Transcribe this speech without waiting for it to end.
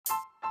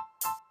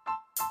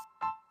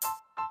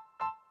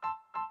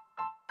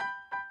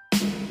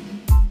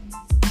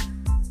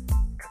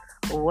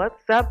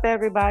What's up,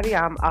 everybody?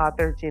 I'm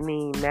author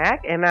Janine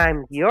Mack, and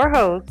I'm your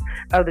host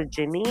of the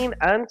Janine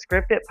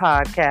Unscripted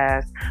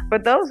podcast. For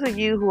those of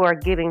you who are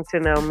getting to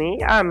know me,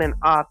 I'm an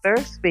author,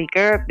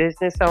 speaker,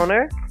 business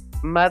owner,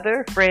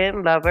 mother,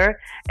 friend,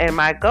 lover, and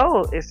my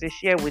goal is to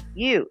share with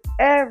you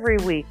every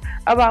week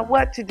about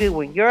what to do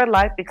when your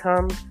life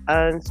becomes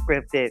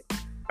unscripted.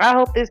 I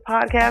hope this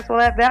podcast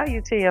will add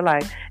value to your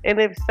life,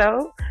 and if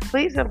so,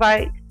 please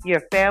invite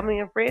your family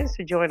and friends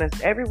to join us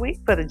every week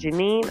for the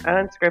Janine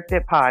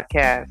Unscripted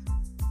podcast.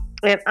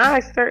 And I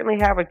certainly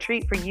have a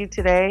treat for you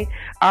today.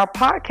 Our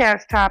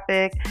podcast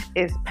topic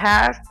is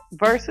past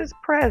versus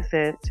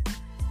present.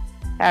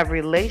 Have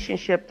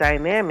relationship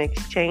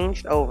dynamics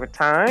changed over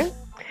time?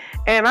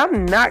 And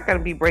I'm not going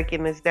to be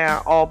breaking this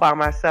down all by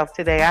myself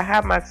today. I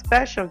have my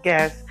special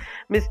guest,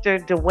 Mr.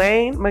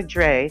 Dwayne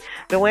Madre.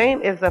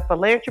 Dwayne is a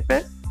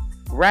philanthropist,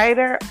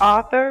 writer,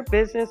 author,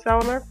 business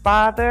owner,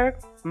 father,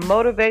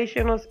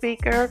 motivational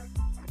speaker,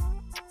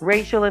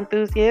 racial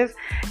enthusiast,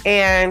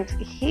 and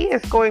he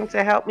is going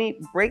to help me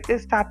break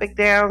this topic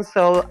down.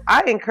 So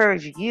I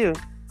encourage you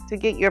to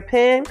get your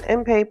pen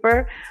and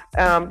paper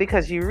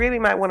because you really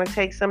might want to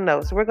take some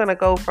notes. We're going to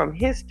go from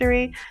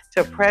history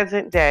to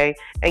present day,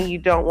 and you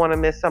don't want to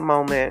miss a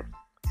moment.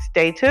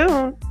 Stay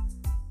tuned.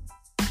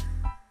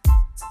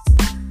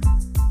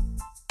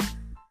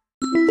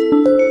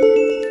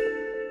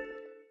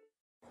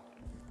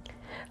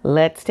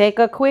 Let's take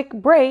a quick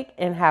break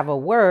and have a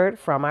word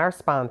from our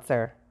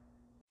sponsor.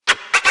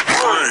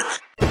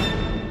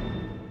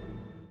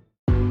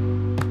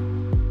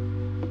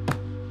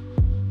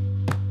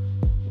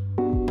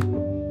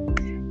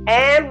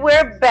 And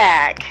we're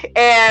back.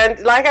 And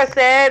like I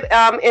said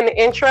in the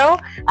intro,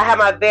 I have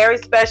my very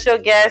special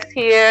guest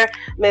here,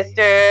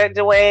 Mr.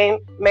 Dwayne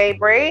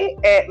Mabry.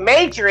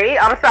 Madry.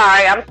 I'm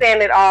sorry, I'm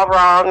saying it all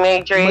wrong.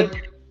 Madry.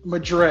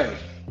 Madre.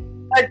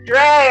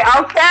 Madre.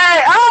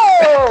 Okay.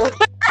 Oh.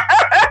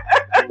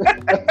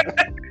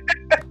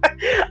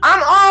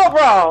 I'm all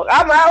wrong.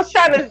 I was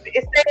trying to say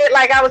it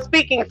like I was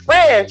speaking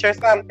French or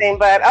something,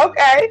 but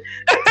okay.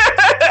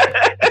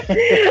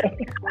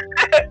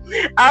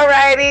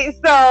 Alrighty.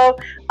 So,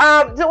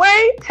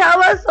 Dwayne,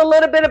 tell us a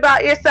little bit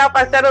about yourself.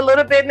 I said a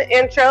little bit in the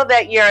intro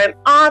that you're an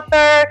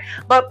author,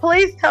 but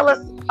please tell us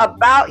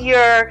about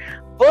your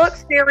book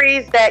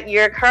series that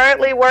you're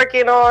currently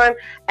working on,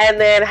 and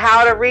then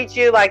how to reach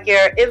you, like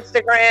your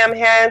Instagram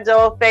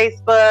handle,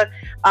 Facebook,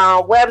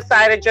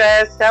 website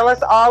address. Tell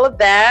us all of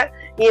that,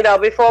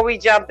 before we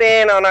jump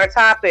in on our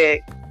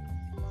topic.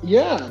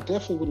 Yeah,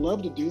 definitely would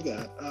love to do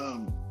that.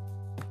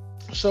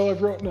 So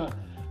I've written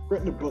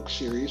a book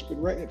series, been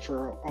writing it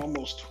for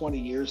almost 20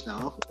 years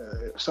now.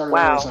 It started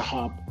out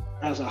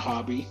as a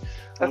hobby.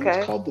 Okay.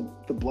 It's called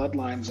the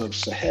Bloodlines of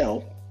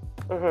Sahel.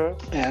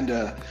 Mm-hmm. And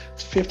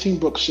it's a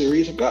 15-book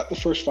series. I've got the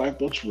first 5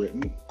 books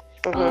written.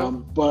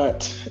 Mm-hmm.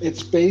 But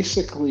it's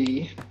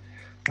basically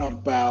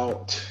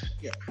about,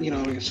 the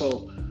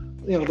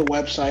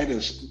website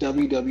is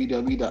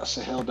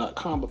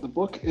www.sahel.com, but the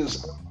book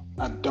is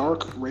a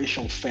dark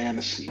racial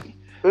fantasy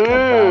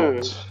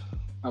about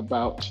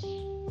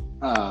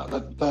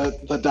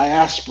the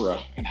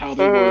diaspora and how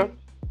they were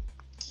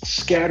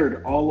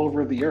scattered all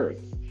over the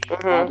earth.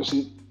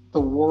 Obviously, the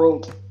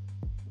world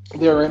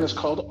they're in is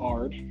called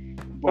Ard,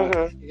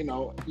 but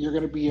you're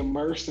going to be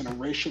immersed in a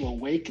racial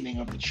awakening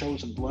of the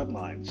chosen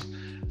bloodlines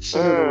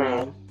centered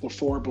around the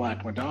 4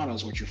 Black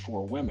Madonnas, which are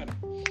 4 women.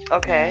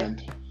 Okay.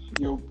 And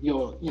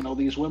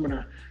these women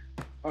are,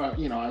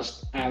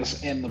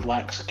 as in the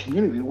Black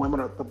community,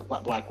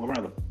 Black women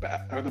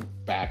are the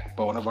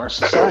backbone of our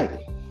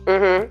society.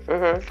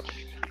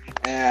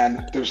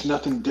 And there's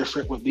nothing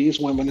different with these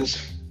women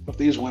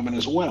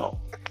as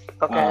well.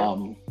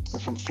 Okay.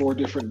 From 4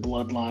 different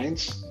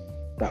bloodlines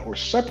that were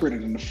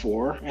separated into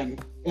 4,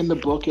 and in the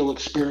book you'll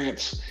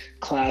experience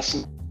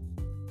classes.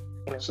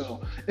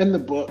 So in the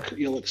book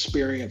you'll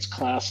experience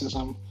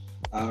classism,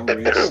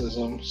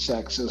 racism,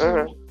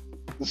 sexism,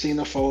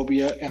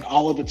 xenophobia, and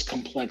all of its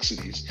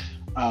complexities.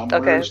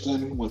 Merged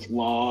in with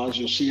laws.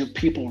 You'll see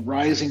people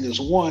rising as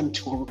one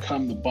to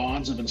overcome the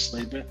bonds of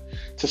enslavement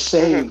to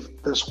save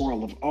this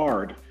world of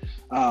Ard.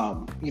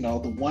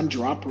 The one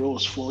drop rule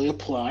is fully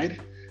applied,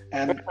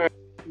 and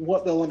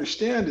what they'll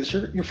understand is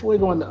you're fully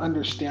going to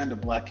understand a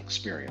Black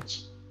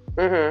experience.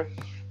 You know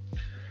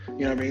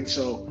what I mean?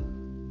 So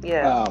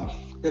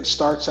it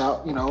starts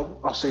out,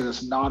 I'll say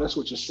this: Nodus,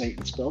 which is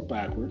Satan spelled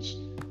backwards,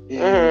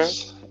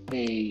 is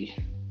a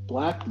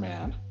Black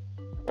man,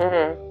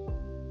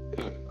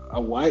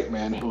 a white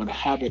man who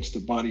inhabits the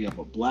body of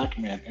a Black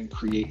man and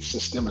creates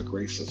systemic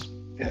racism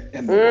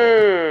in the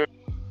world.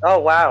 Oh,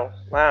 wow.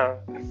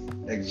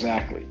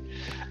 Exactly.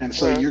 And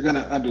so you're going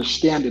to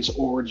understand its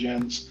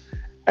origins,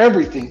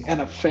 everything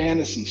in a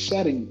fantasy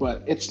setting,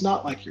 but it's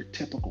not like your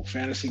typical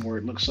fantasy where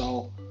it looks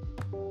all,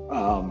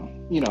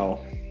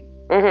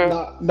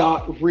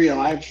 not real.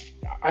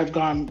 I've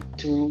gone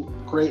to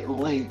great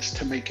lengths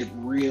to make it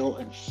real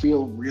and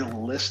feel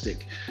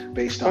realistic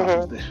based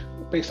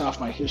off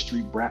my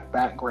history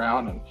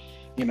background, and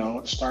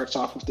it starts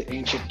off with the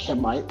ancient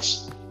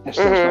Kemites and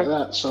stuff like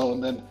that. So,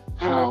 and then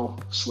Mhm. how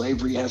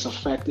slavery has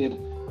affected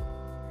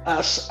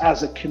us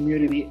as a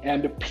community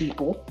and a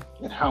people,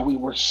 and how we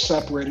were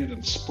separated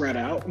and spread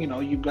out.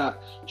 You've got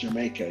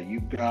Jamaica,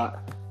 you've got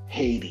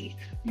Haiti,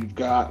 you've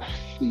got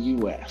the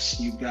US,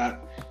 you've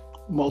got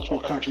multiple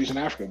countries in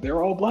Africa.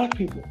 They're all black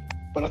people.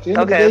 But at the end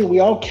of the Okay. day, we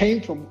all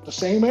came from the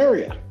same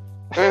area.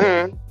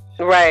 Mhm.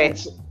 and, Right.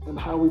 s- and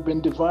how we've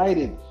been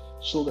divided.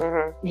 So that,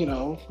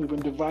 Mhm. we've been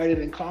divided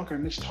and conquered.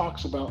 And this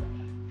talks about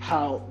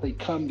how they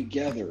come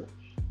together.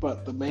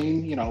 But the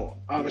main,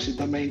 obviously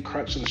the main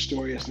crux of the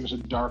story is there's a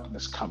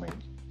darkness coming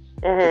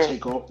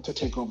Mhm. to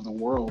take over the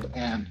world,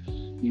 and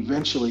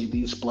eventually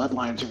these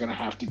bloodlines are going to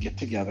have to get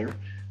together.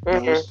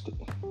 Mhm. Those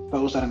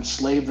those that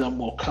enslave them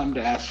will come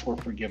to ask for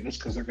forgiveness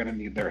because they're going to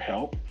need their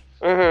help.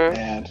 Mhm.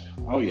 And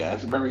oh yeah,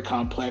 it's very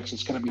complex.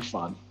 It's going to be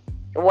fun.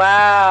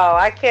 Wow,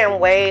 I can't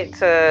wait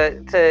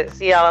to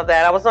see all of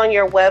that. I was on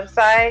your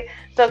website.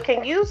 So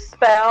can you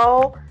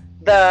spell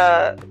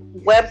the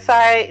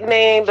website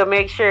name to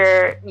make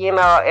sure,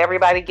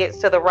 everybody gets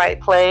to the right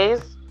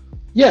place?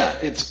 Yeah,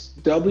 it's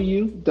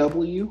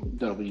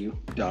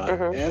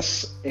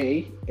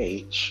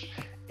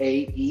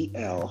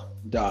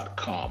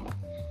www.sahael.com. Mhm.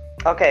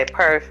 Okay,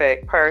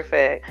 perfect,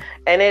 perfect.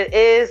 And it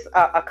is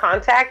a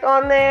contact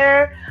on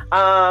there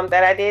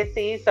that I did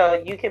see,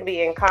 so you can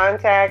be in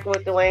contact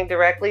with Dwayne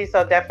directly.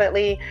 So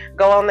definitely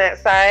go on that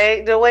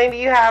site. Dwayne, do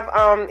you have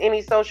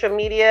any social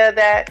media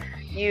that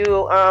you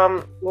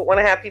want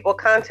to have people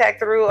contact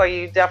through, or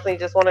you definitely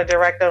just want to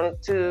direct them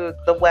to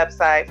the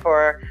website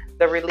for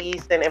the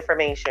release and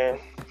information?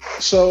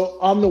 So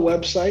on the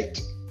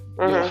website,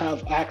 you'll Mm-hmm.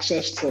 have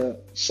access to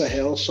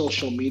Sahel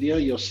social media.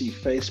 You'll see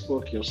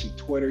Facebook, you'll see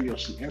Twitter, you'll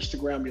see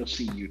Instagram, you'll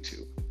see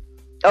YouTube.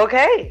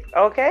 Okay,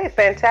 okay,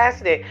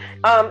 fantastic.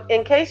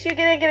 In case you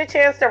didn't get a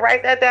chance to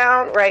write that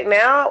down right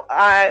now,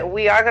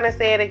 we are going to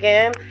say it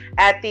again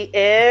at the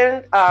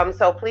end.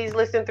 So please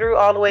listen through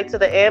all the way to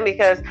the end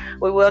because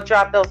we will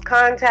drop those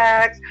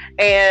contacts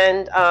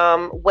and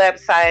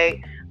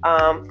website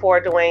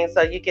for Dwayne,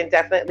 so you can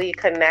definitely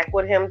connect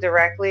with him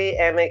directly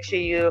and make sure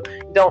you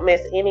don't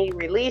miss any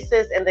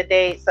releases and the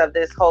dates of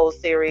this whole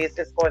series.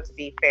 It's going to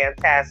be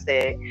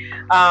fantastic.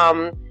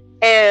 Um,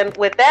 and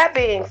with that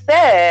being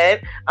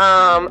said,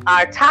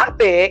 our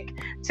topic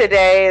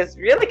today is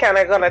really kind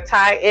of going to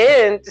tie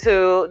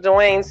into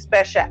Dwayne's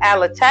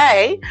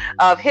speciality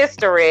of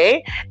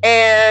history.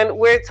 And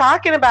we're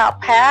talking about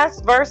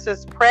past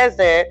versus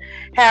present.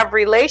 Have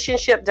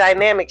relationship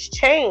dynamics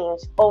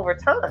changed over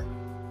time?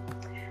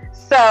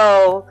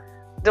 So,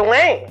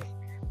 Dwayne,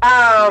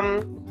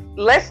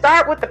 let's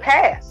start with the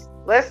past.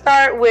 Let's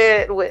start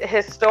with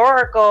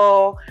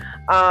historical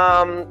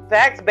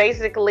facts,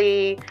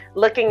 basically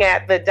looking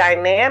at the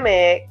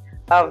dynamic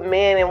of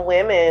men and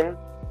women.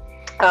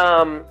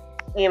 Um,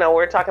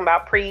 we're talking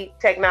about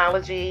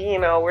pre-technology.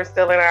 We're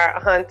still in our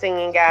hunting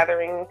and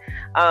gathering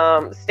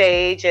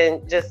stage,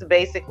 and just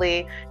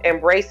basically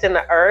embracing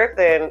the earth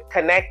and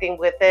connecting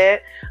with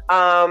it.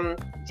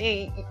 Do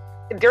you,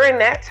 During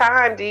that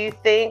time, do you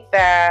think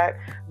that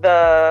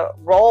the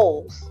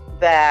roles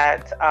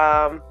that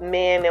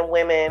men and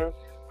women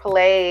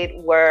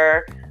played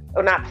were,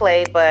 or not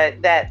played,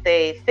 but that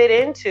they fit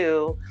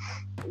into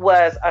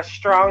was a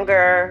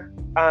stronger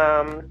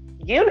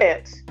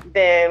unit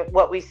than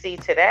what we see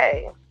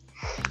today?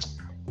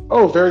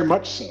 Oh, very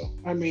much so.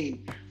 I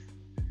mean,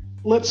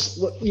 like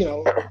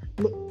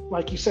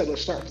you said,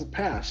 let's start with the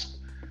past.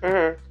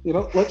 Mhm.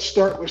 Let's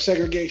start with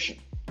segregation.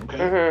 Okay.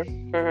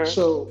 Mhm. Mhm.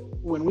 So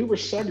when we were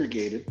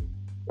segregated,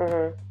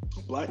 Mhm.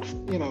 black,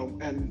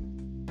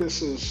 and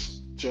this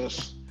is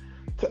just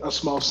a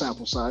small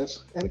sample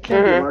size, and it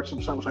can be a Mhm. large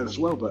sample size as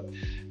well, but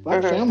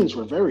black Mhm. families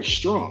were very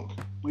strong.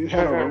 We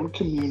had our Mhm. own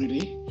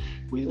community.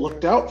 We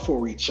looked Mhm. out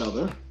for each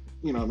other.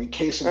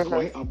 Case in Mhm.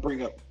 point, I'll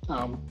bring up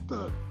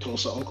the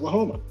Tulsa,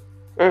 Oklahoma.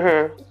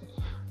 Mhm.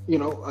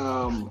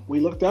 We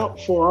looked out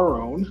for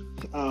our own,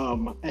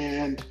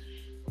 and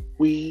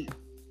we,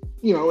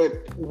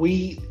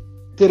 we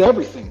did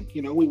everything.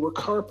 We were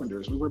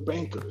carpenters, we were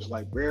bankers,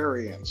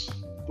 librarians,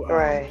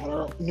 Right. had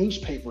our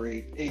newspaper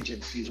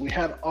agencies. We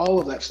had all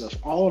of that stuff,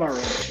 all in our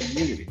own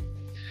community.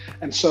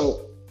 And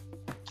so,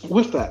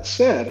 with that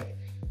said,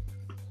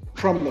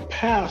 from the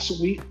past,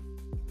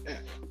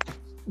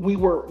 we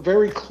were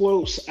very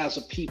close as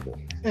a people,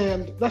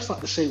 and that's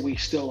not to say we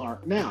still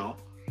aren't now.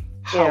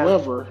 Yeah.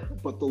 However,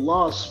 but the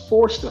laws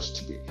forced us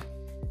to be.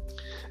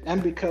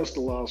 And because the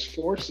laws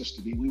forced us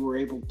to be, we were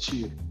able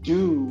to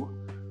do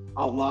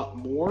a lot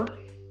more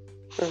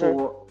Mhm.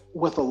 for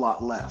with a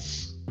lot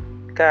less.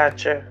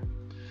 Gotcha.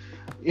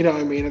 You know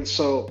what I mean? And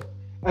so,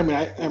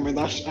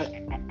 that's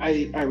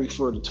I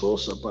refer to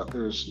Tulsa, but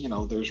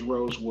there's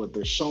Rosewood.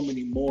 There's so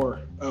many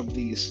more of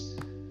these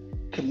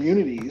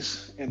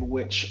communities in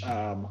which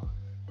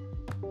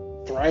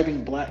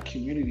thriving black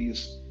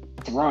communities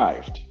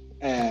thrived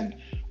and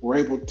were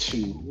able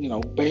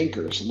to,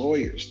 bankers,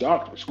 lawyers,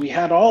 doctors. We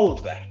had all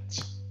of that.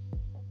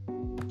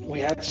 We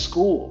had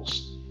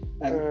schools,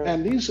 and Mhm.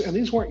 and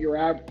these weren't your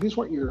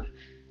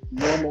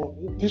normal,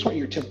 these weren't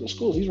your typical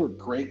schools. These were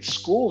great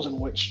schools in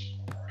which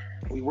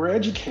we were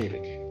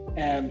educated.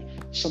 And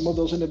some of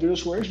those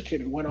individuals who were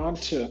educated went on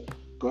to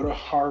go to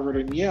Harvard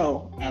and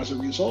Yale as a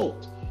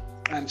result.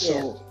 And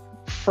so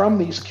from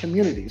these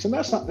communities, and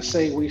that's not to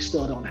say we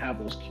still don't have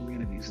those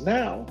communities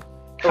now.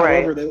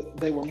 However,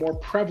 they were more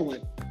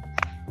prevalent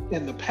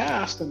in the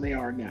past than they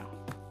are now.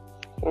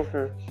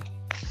 Mm-hmm.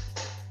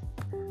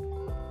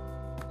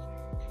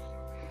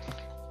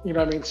 You know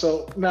what I mean?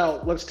 So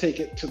now let's take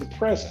it to the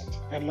present,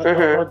 and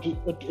or do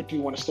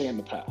you want to stay in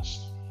the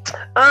past?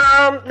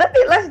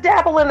 Let's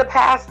dabble in the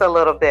past a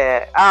little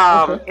bit,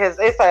 because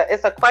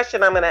it's a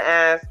question I'm going to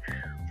ask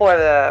for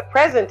the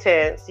present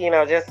tense. You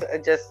know, just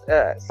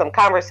some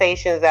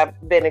conversations I've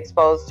been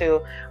exposed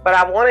to, but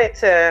I wanted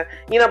to,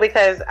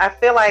 because I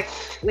feel like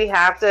we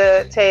have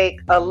to take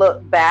a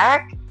look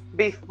back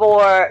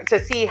before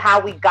to see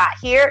how we got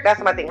here. That's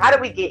my thing. How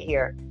did we get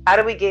here? How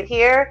did we get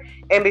here?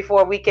 And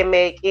before we can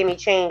make any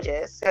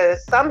changes,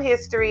 because some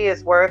history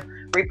is worth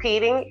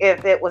repeating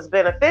if it was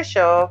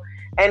beneficial.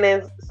 And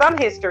then some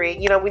history,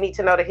 we need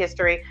to know the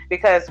history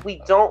because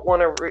we don't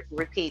want to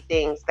repeat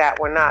things that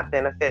were not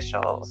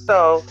beneficial.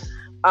 So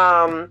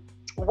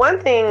one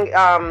thing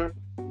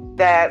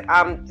that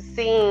I'm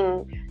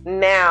seeing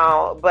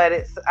now,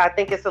 but I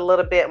think it's a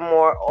little bit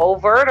more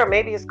overt, or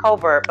maybe it's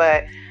covert,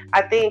 but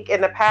I think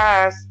in the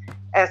past,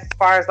 as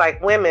far as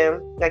like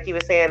women, like you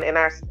were saying,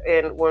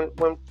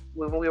 when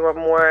we were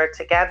more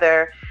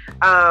together,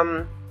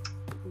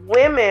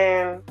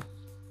 women,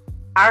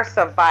 our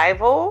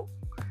survival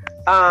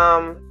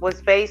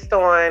was based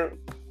on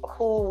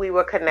who we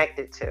were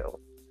connected to.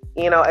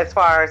 As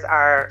far as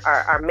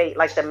our mate,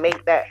 like the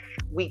mate that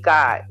we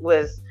got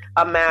was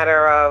a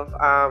matter of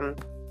our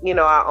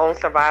own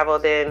survival.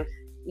 Then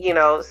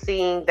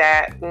seeing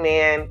that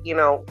man,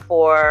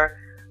 for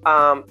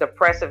the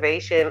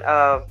preservation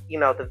of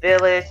the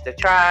village, the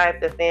tribe,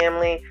 the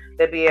family,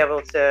 to be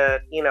able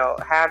to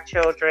have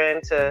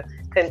children, to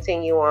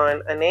continue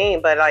on a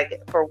name. But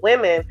like for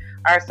women,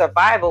 our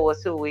survival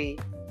was who we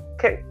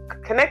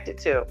connected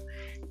to.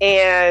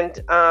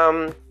 And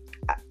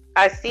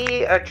I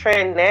see a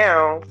trend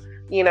now,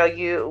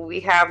 we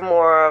have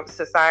more of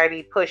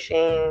society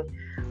pushing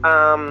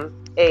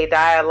a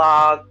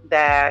dialogue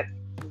that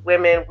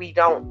women, we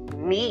don't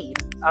need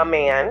a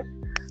man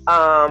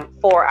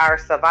for our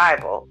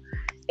survival.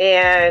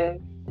 And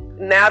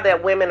now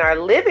that women are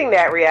living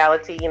that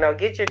reality,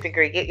 get your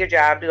degree, get your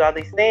job, do all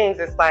these things,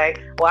 it's like,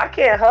 well, I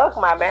can't hug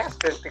my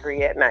master's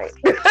degree at night.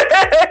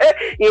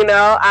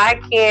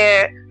 I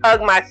can't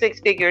hug my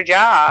 6-figure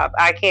job.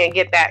 I can't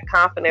get that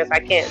confidence.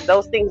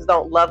 Those things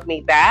don't love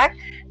me back.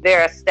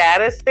 They're a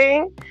status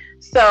thing.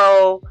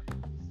 So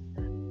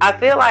I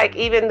feel like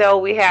even though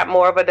we have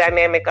more of a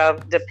dynamic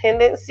of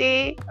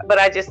dependency, but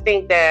I just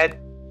think that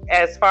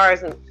as far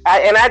as, and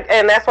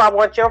that's why I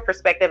want your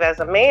perspective as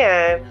a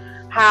man.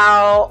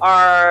 How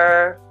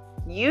are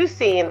you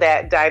seeing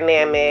that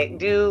dynamic?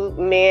 Do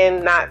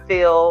men not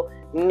feel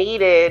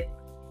needed,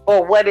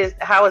 or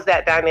how is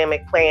that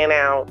dynamic playing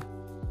out,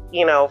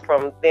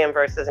 from then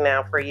versus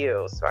now for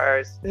you as far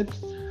as?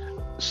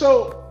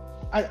 So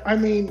I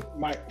mean,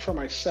 for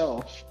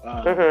myself,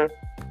 I've,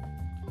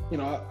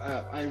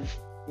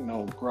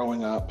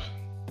 growing up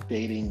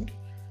dating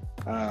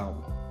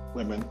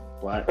women,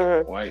 black,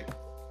 white,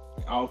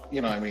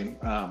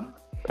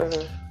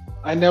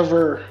 I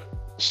never.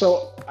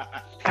 So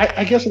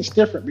I guess it's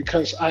different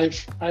because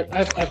I've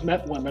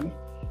met women,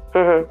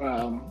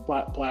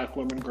 black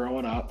women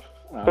growing up,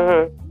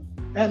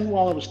 and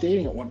while I was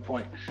dating at one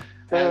point,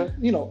 and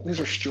these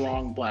are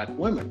strong black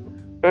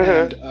women,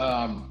 and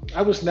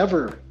I was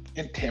never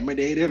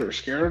intimidated or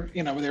scared.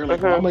 They were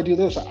like, well, I'm gonna do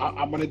this,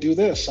 I'm gonna do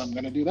this, I'm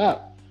gonna do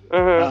that,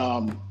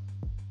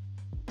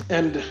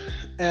 and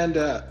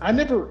I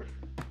never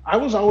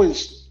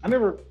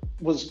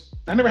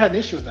had an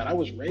issue with that. I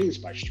was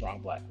raised by strong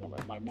black women.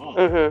 My mom,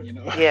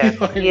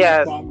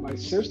 my mom, my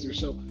sister.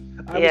 So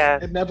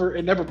it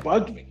never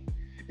bugged me.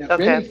 If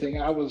anything,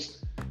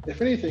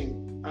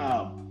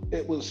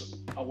 it was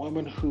a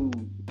woman who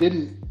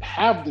didn't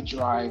have the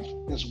drive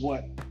is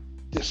what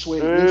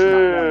dissuaded me from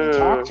not wanting to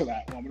talk to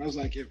that woman. I was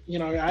like,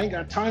 I ain't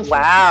got time for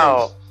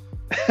wow.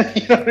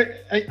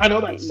 I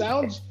know that might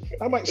sound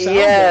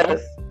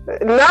yes.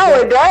 Bad. No,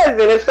 it doesn't.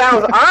 It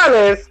sounds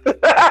honest.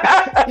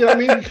 You know what I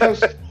mean?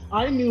 Because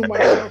I knew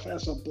myself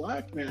as a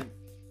black man.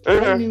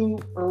 I knew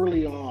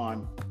early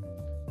on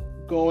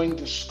going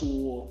to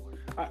school,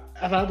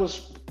 and I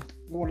was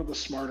one of the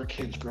smarter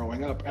kids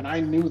growing up, and I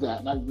knew that,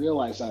 and I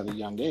realized that at a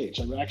young age.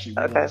 I actually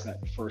realized that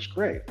in first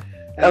grade.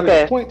 And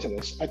I point to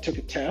this. I took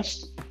a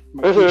test.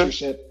 My teacher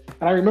said,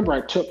 and I remember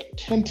I took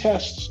 10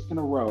 tests in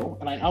a row,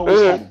 and I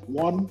always had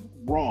one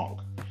wrong.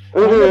 I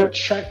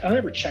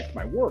never checked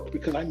my work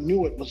because I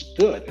knew it was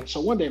good. And so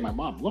one day my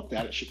mom looked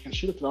at it, she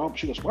looked at it all, and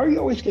she goes, "Why are you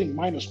always getting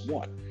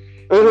 -1?"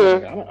 I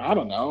was like, I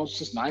don't know. It's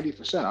just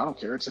 90%. I don't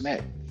care. It's an A.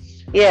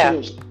 Yeah. She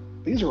goes,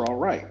 "These are all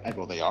right." I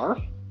go, "They are?"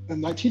 And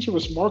my teacher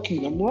was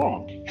marking them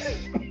wrong.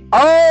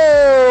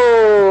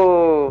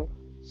 Oh,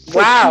 so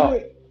wow.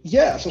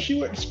 So she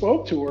went and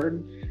spoke to her.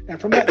 And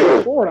from that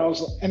day forward, I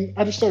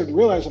just started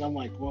realizing, I'm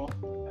like, well,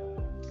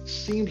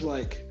 seems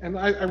like, and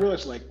I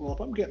realized like, well, if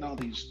I'm getting all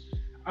these,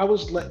 I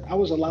was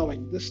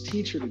allowing this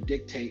teacher to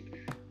dictate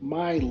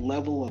my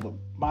level of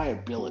my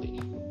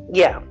ability.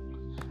 Yeah.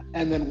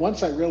 And then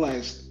once I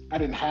realized I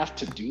didn't have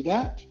to do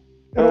that, it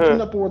Mm-hmm.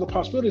 opened up more of the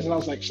possibilities. And I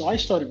was like, so I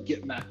started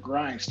getting that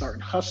grind, starting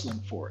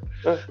hustling for it.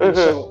 And Mm-hmm.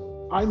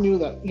 so I knew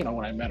that,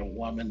 when I met a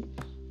woman,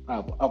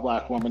 a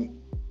black woman,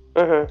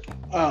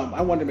 Mm-hmm.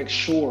 I wanted to make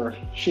sure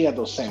she had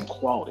those same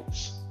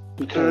qualities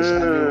because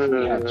I knew if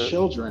we had Mm-hmm.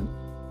 children,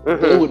 they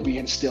Mm-hmm. would be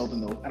instilled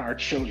in our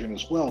children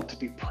as well to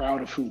be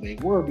proud of who they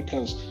were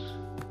because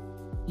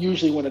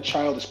usually when a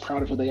child is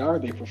proud of who they are,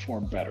 they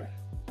perform better.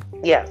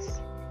 Yes.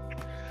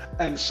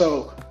 And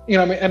so,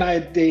 I mean, and I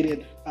had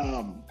dated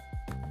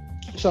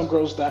some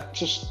girls that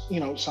just,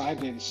 so I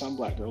dated some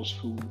black girls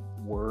who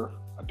were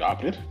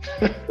adopted,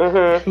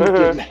 Mm-hmm. who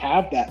didn't Mm-hmm.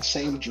 have that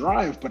same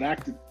drive but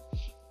acted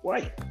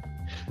white,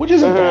 which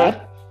isn't Mm-hmm.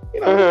 bad.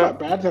 It's Mm-hmm. not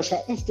bad. That's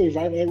the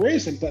environment they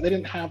raised in, but they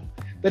didn't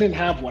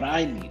have what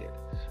I needed.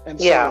 And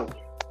Yeah. so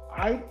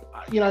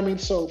I mean,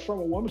 so from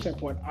a woman's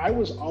standpoint, I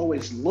was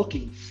always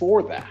looking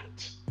for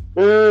that.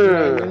 You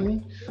know what I Mm.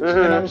 mean? And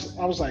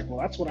Mm-hmm. I was like, well,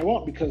 that's what I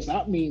want because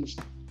that means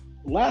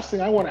the last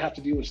thing I want to have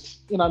to do is,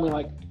 I mean,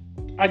 like,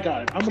 I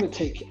got it. I want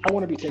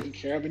to be taken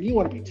care of, and you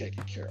want to be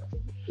taken care of.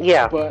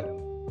 Yeah. But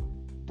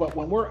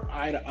when we're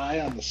eye to eye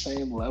on the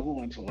same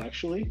level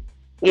intellectually,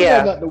 we don't have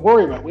Yeah. nothing to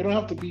worry about. We don't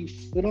have to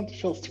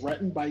feel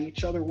threatened by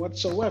each other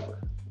whatsoever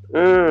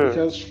Mm.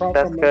 because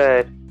That's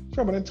good.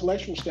 from an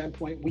intellectual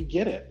standpoint, we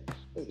get it.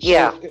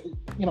 Yeah. So,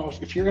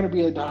 if you're going to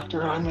be a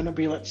doctor and I'm going to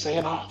be, let's say,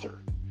 an author,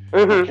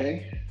 Mm-hmm.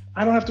 okay,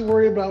 I don't have to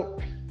worry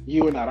about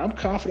you or not. I'm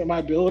confident in my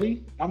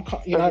ability. I mean,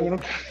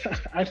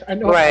 I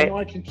know, Right.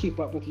 I can keep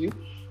up with you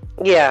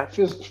Yeah.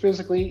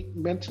 physically,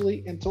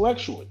 mentally,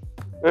 intellectually.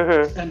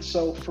 Mm-hmm. And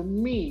so for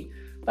me,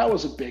 that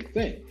was a big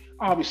thing.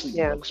 Obviously,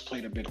 Yeah. looks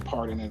played a big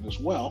part in it as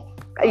well.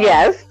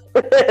 Yes.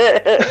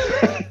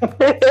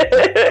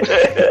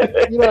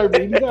 You know what I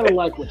mean? You gotta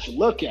like what you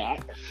look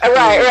at.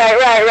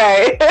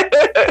 Right.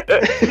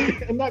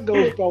 And that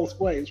goes both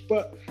ways.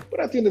 But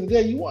at the end of the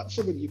day, you want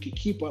somebody you can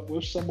keep up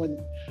with, someone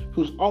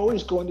who's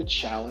always going to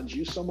challenge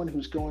you, someone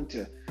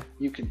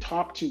you can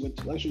talk to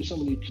intellectually,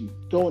 someone you can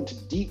go into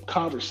deep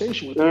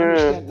conversation with. You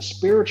understand the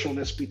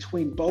spiritualness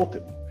between both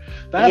of you.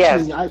 That's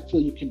Yes. when I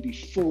feel you can be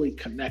fully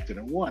connected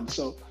in one.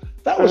 So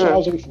that was what I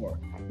was looking for.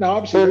 Now,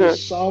 obviously,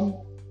 there's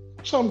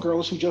some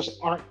girls who just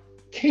aren't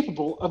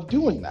capable of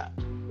doing that.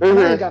 And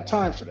I ain't got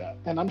time for that.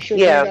 And I'm sure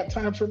they ain't got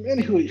time for men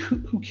who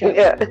can't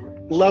Yeah.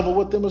 level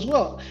with them as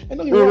well. And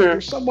don't get me wrong,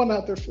 there's someone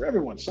out there for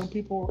everyone. Some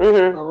people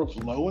are of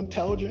low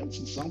intelligence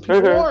and some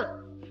people aren't.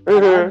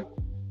 And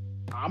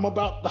I'm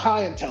about the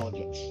high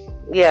intelligence.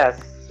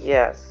 Yes.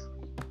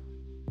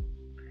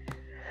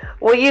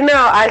 Well,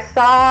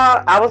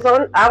 I was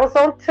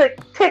on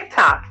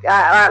TikTok.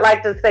 I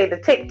like to say the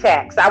Tic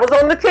Tacs. I was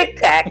on the Tic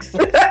Tacs.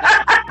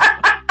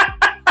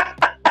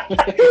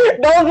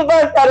 Those of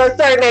us that are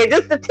certain age,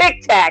 just the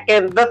Tic Tac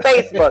and the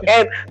Facebook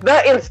and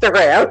the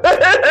Instagram.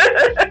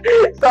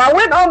 So I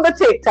went on the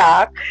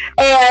TikTok,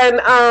 and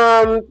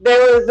there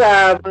was,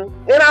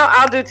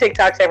 I'll do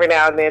TikToks every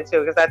now and then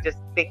too because I just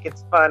think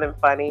it's fun and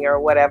funny or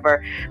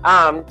whatever,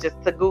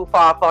 just to goof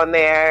off on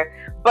there.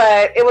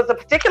 But it was a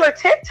particular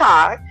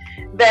TikTok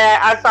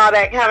that I saw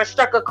that kind of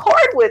struck a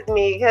chord with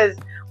me because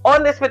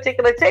on this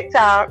particular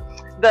TikTok,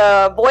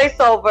 the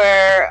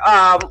voiceover,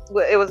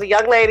 it was a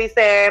young lady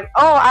saying,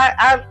 "Oh,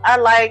 I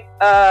like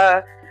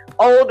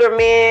older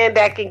men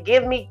that can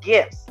give me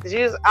gifts."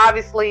 She was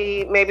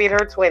obviously maybe in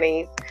her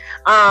 20s,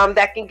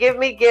 that can give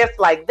me gifts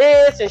like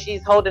this, and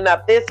she's holding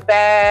up this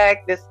bag,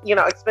 this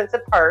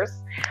expensive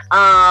purse,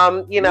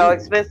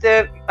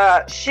 expensive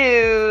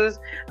shoes,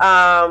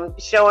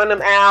 showing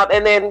them out,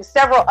 and then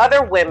several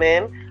other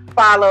women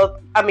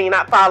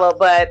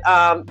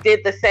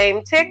did the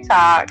same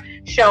TikTok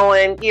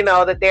showing,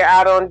 that they're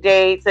out on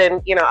dates and,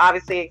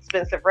 obviously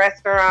expensive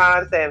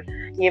restaurants. And,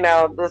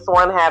 this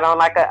one had on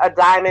like a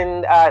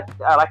diamond,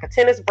 like a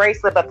tennis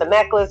bracelet, but the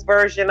necklace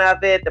version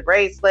of it, the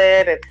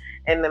bracelet,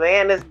 and the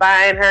man is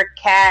buying her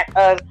cat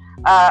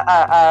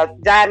a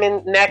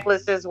diamond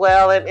necklace as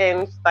well.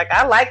 And like,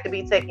 I like to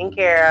be taken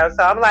care of.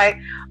 So I'm like,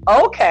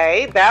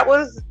 okay, that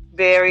was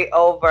very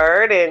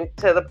overt and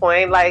to the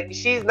point. Like,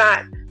 she's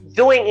not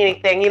doing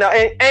anything,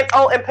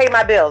 and pay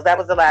my bills. That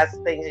was the last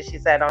thing that she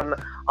said on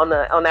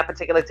that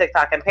particular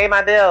TikTok, and pay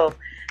my bills.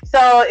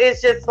 So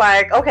it's just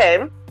like,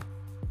 okay,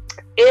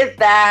 is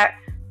that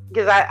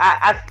because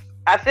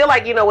I feel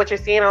like what you're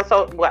seeing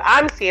what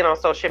I'm seeing on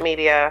social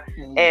media,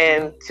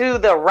 and to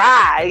the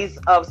rise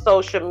of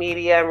social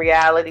media and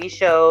reality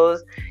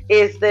shows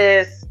is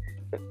this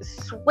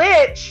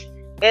switch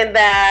in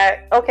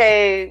that,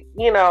 okay,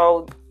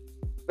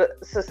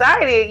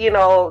 society,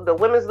 the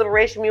women's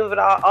liberation movement,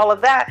 all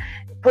of that,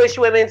 push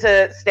women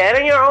to stand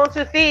on your own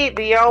 2 feet,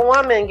 be your own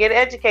woman, get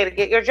educated,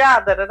 get your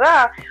job,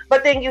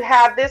 But then you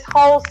have this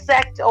whole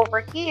sect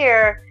over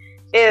here,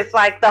 is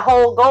like the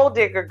whole gold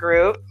digger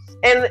group,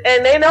 and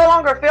they no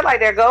longer feel like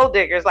they're gold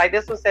diggers. Like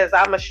this one says,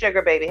 "I'm a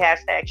sugar baby,"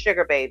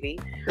 #sugar baby.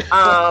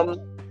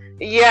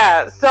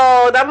 Yeah.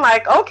 So I'm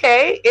like,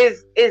 okay,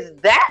 is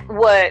that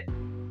what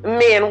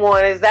men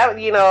want? Is that,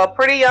 a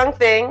pretty young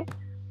thing,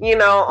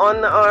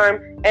 on the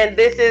arm, and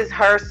this is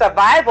her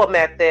survival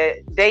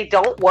method. They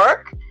don't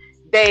work.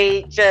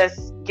 They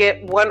just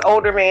get one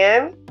older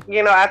man,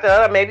 after the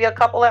other, maybe a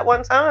couple at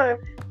one time,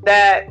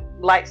 that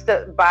likes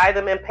to buy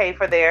them and pay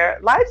for their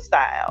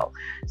lifestyle.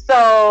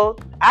 So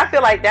I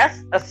feel like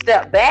that's a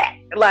step back,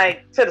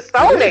 like to the It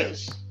Stone Age,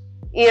 is.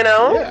 you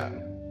know? Yeah.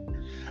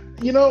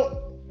 You know,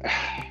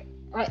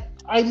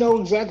 I know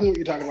exactly what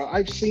you're talking about.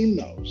 I've seen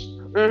those,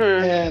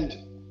 Mhm. and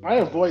I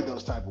avoid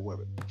those type of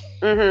women.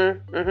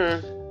 Mhm.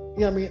 Mhm.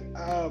 Yeah, I mean,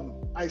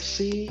 I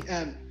see,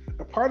 and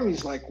a part of me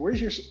is like,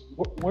 where's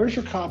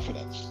your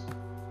confidence?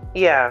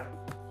 Yeah.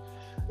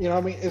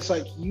 I mean, it's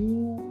like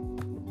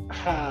you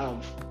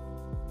have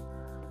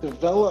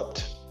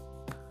developed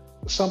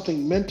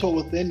something mental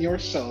within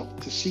yourself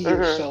to see Mhm.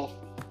 yourself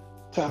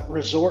to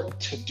resort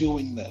to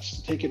doing this,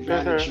 to take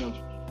advantage Mhm.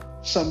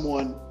 of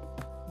someone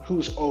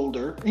who's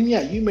older. And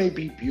yeah, you may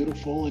be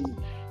beautiful, and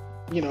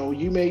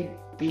you may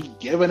be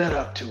giving it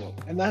up to them,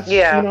 and that's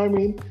Yeah. what I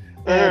mean.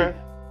 And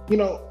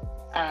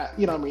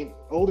Mhm. I mean,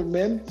 older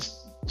men.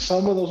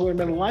 Some of those older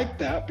men like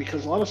that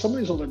because a lot of some of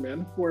these older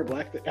men who are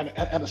black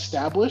and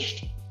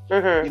established,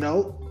 Mhm.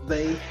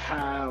 they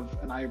have,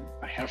 and I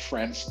have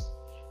friends.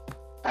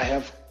 I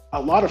have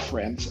a lot of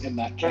friends in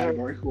that Mhm.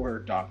 category who are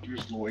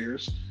doctors,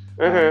 lawyers,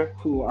 Mhm.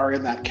 who are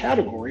in that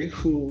category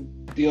who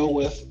deal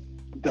with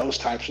those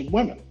types of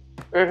women.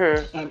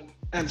 Mhm.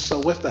 And so,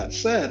 with that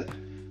said,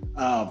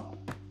 um,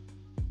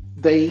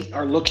 they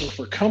are looking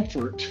for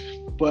comfort,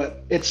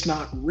 but it's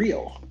not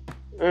real.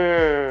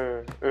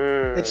 Mm.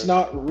 It's Mm.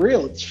 not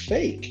real. It's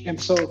fake. And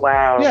so,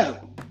 Wow. yeah,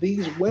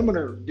 these women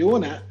are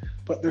doing that,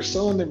 but they're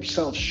selling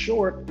themselves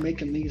short,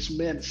 making these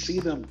men see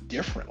them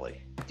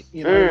differently.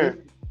 You know what I Mm. mean?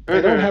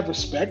 They don't Mhm. have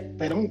respect.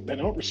 They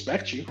don't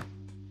respect you.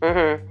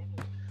 Mhm.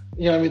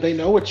 I mean, they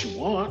know what you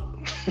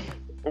want,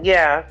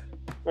 Yeah.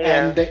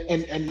 and Yeah.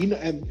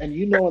 and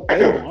you know what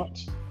they want.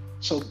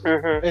 So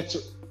Mhm. it's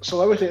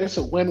so I would say it's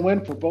a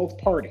win-win for both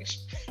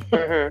parties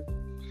Mhm.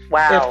 if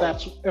Wow.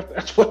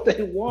 that's what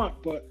they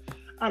want. But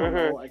I don't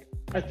know. Mhm. Like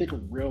I think a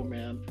real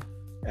man,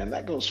 and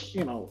that goes,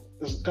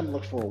 is going to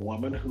look for a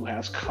woman who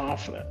has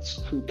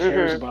confidence, who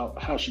cares Mhm.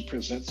 about how she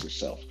presents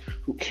herself,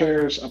 who Mhm.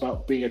 cares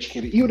about being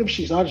educated, even if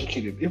she's not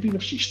educated, even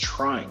if she's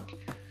trying.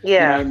 You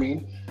know what I Yeah.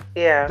 mean?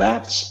 Yeah.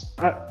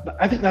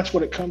 I think that's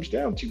what it comes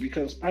down to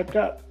because I've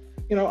got,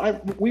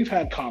 we've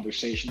had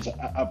conversations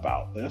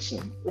about this,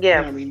 and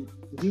Yeah. I mean,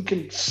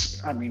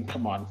 I mean,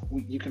 come on,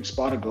 you can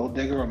spot a gold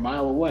digger a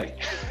mile away.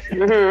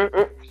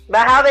 Mhm.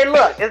 But how they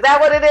look, is that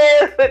what it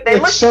is? They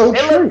It's look. so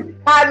They look true.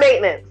 high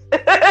maintenance.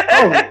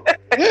 Oh,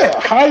 yeah,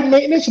 high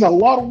maintenance and a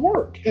lot of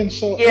work. And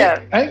so, Yeah.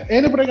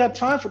 anybody got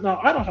time for now?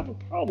 I don't have a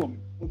problem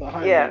with a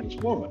high Yeah.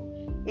 maintenance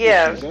woman if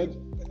Yeah.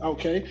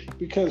 okay,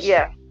 because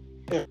Yeah.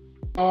 if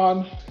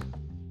on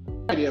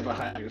idea of a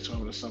high maintenance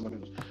woman is someone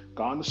who's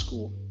gone to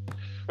school,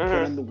 put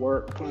Mhm. in the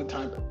work, put in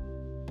time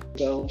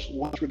themselves,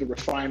 went through the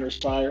refiner's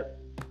fire,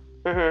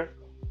 Mhm.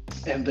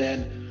 and then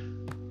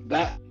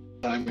that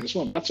high maintenance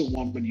woman, that's a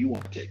woman you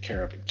want to take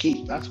care of and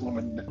keep. That's a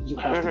woman that you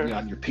have to be Mhm.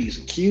 on your P's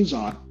and Q's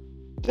on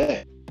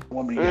day. A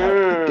woman you have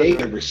to date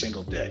Mm. every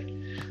single day.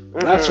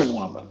 That's a Mhm.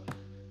 woman.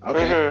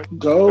 Okay, Mhm.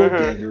 gold Mhm.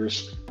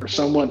 diggers or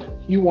someone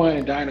you wine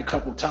and dine a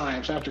couple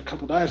times. After a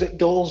couple times, it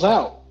doles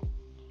out.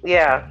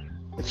 Yeah.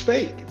 It's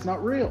fake. It's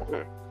not real.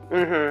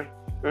 Mhm.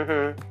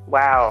 Mhm.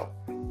 Wow.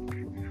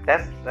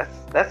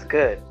 That's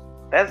good.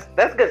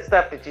 That's good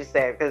stuff that you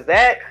said because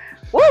that,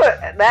 woo,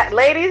 that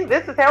ladies,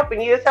 this is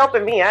helping you. It's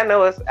helping me. I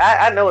know it's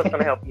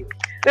gonna help you.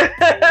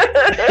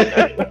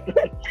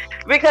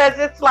 Because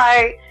it's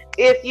like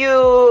if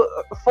you,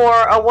 for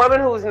a woman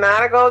who's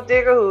not a gold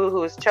digger,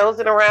 who's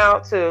chosen a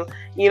route to,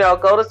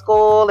 go to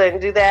school and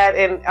do that,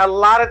 and a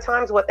lot of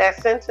times what that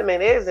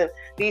sentiment is in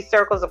these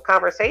circles of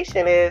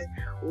conversation is,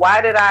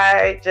 why did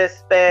I just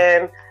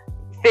spend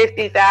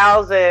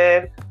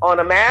 50,000 on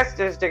a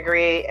master's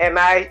degree, and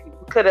I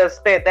could have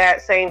spent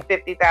that same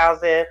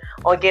 50,000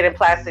 on getting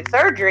plastic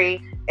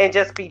surgery and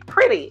just be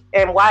pretty?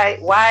 And why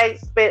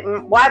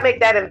make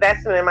that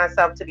investment in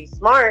myself to be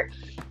smart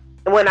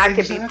when I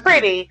could be Exactly.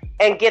 pretty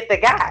and get the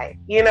guy?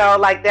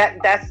 Like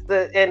that's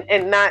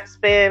and not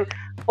spend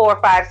 4,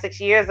 5, 6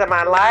 years of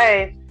my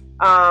life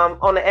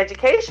on the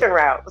education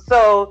route.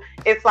 So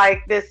it's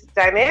like this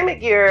dynamic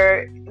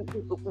here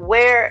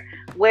where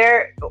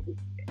where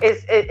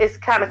it's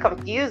kind of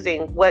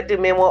confusing. What do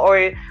men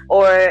want,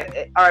 or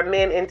are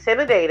men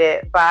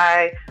intimidated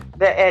by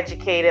the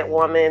educated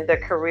woman, the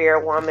career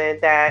woman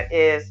that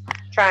is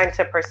trying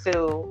to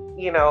pursue,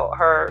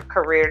 her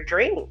career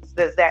dreams?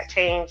 Does that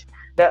change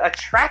the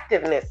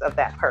attractiveness of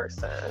that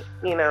person?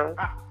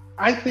 I,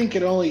 I think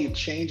it only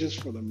changes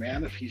for the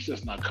man if he's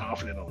just not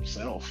confident in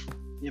himself.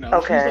 If he's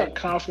Okay. not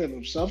confident in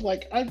himself,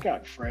 like I've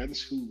got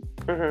friends who,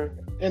 Mhm.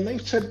 and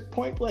they've said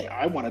point blank,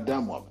 I want a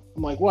dumb woman.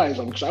 I'm like, why? He's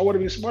like, because I want to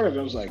be smarter. And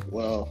I was like,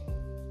 well,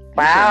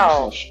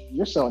 Wow.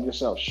 you're selling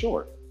yourself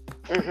short.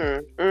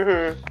 Mhm. Mhm. You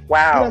know what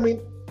I Wow. mean?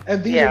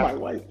 And Yeah.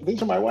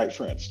 these are my white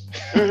friends.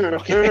 Mhm.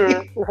 Okay.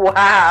 Mhm.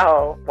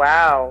 Wow.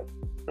 Wow.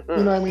 You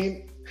know Mhm. what I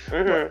mean?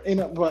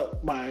 Mhm.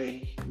 But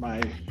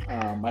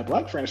my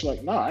black friends are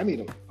like, no, I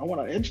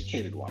want an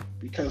educated one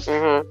because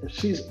Mhm. if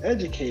she's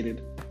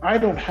educated, I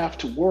don't have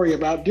to worry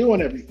about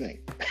doing everything.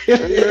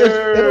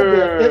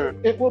 Mm.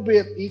 It will be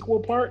an equal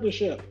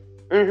partnership.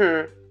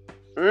 Mhm.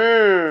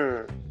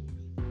 Mm.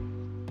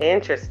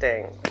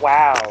 Interesting.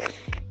 Wow.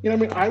 You know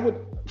what I mean? I would,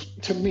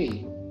 to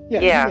me, yeah,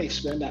 you Yeah. may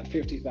spend that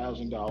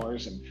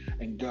 $50,000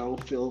 and go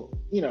feel,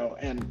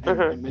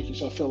 Mhm. and make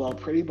yourself feel all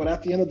pretty, but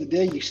at the end of the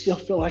day, you still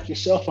feel like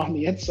yourself on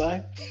the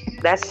inside.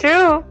 That's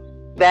true.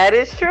 That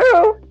is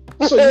true.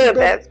 So you better.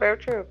 That's very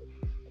true.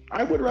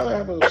 I would rather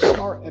have a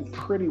smart and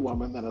pretty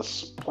woman than a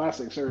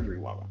plastic surgery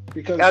woman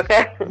because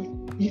Okay.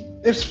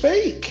 it's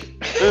fake.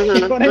 You know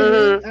Mhm. what I mean?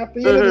 Mhm. Mhm. At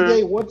the end of the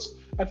day,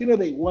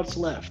 what's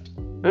left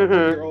when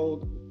Mhm. you're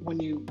old? When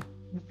you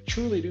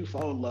truly do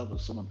fall in love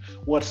with someone,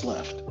 what's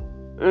left?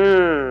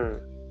 Mm.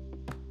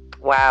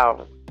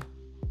 Wow.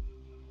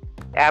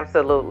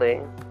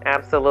 Absolutely.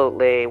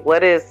 Absolutely.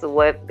 What is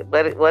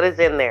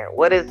in there?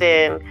 What is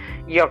in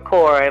your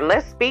core? And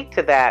let's speak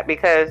to that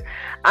because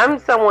I'm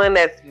someone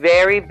that's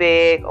very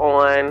big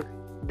on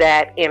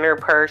that inner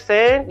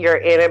person, your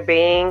inner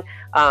being,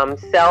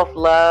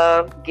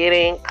 self-love,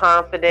 getting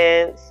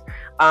confidence,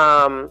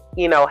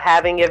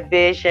 having a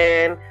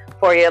vision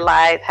for your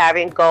life,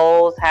 having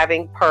goals,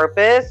 having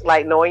purpose,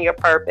 like knowing your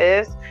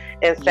purpose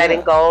and setting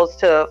Yeah, goals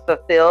to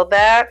fulfill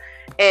that,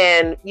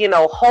 and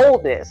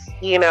wholeness,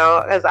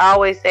 as I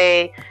always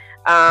say,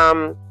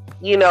 um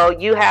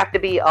you have to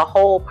be a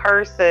whole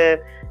person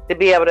to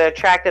be able to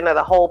attract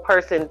another whole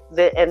person,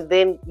 and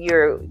then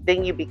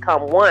you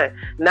become one,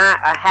 not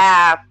a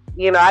half.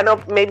 I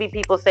know maybe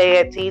people say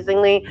it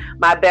teasingly,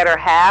 my better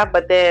half,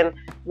 but then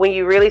when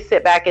you really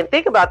sit back and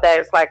think about that,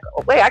 it's like,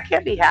 oh, wait, I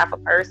can't be half a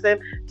person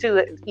to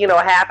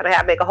a half and a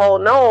half make a whole.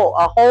 No,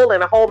 a whole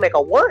and a whole make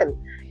a one.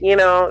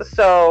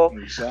 So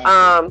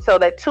exactly. so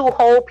that two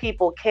whole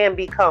people can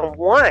become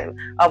one,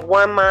 of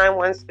one mind,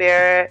 one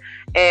spirit,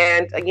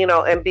 and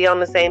and be on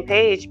the same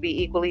page,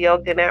 be equally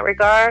yoked in that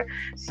regard.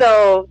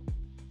 So,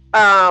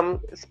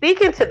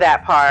 speaking to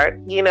that part,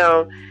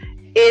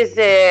 is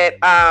it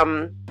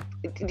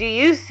do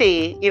you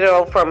see,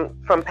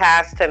 from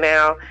past to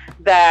now,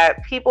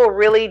 that people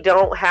really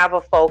don't have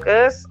a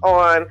focus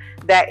on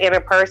that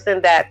inner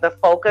person, that the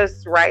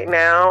focus right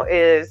now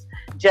is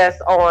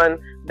just on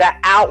the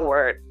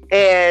outward,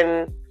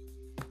 and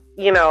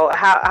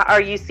how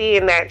are you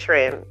seeing that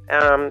trend,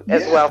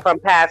 as well, Yeah, from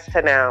past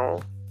to now?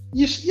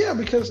 yeah,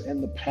 because in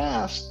the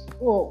past,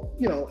 well,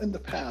 in the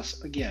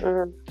past, again,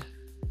 Mhm.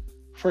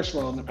 first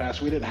of all, in the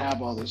past, we didn't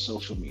have all this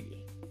social media,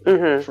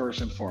 Mhm.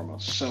 first and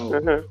foremost. So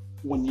Mhm.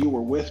 when you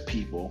were with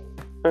people,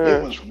 it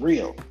Mhm. was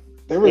real.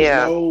 There was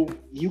Yeah. no,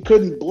 you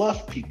couldn't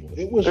bluff people.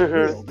 It was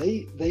Mhm. real.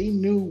 They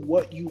knew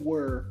what you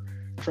were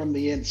from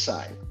the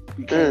inside Mhm.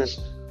 because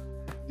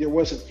there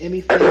wasn't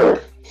anything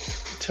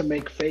to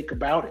make fake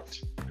about it.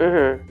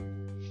 Mhm.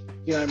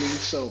 You know what I mean?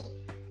 So,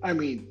 I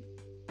mean,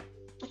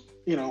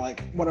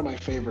 like one of my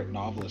favorite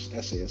novelists,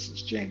 essayists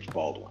is James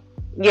Baldwin.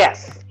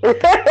 Yes. I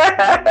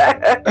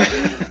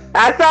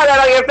saw that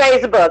on your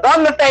Facebook.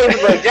 On the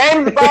Facebook,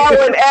 James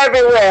Baldwin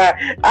everywhere.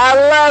 I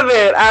love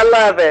it. I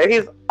love it.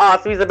 He's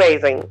awesome. He's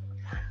amazing.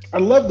 I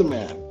love the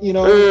man,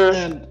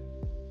 Mm.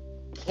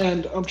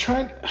 and I'm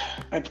trying.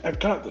 I've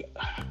got the.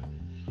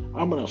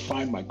 I'm gonna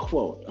find my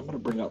quote. I'm gonna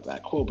bring up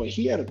that quote, but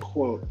he had a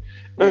quote,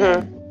 Mhm.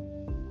 and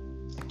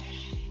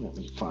let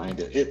me find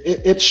it.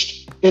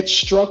 It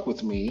struck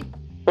with me,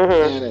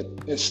 Mhm.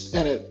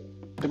 and it.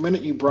 The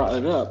minute you brought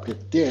it up,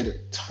 it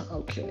did.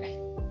 Okay,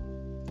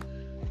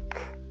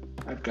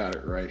 I've got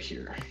it right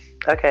here.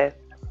 Okay.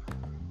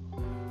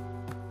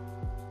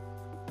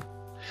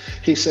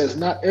 He says,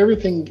 "Not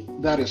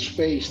everything that is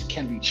faced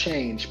can be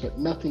changed, but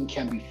nothing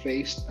can be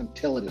faced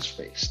until it is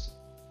faced."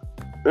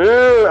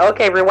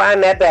 Okay.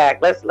 Rewind that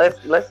back. Let's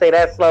say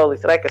that slowly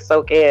so that can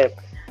soak in.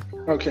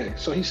 Okay,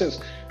 so he says,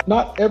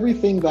 "Not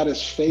everything that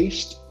is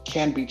faced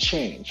can be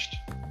changed,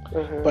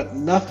 Mhm. but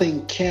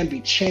nothing can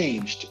be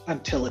changed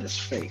until it is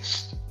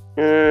faced."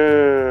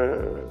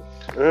 Mm.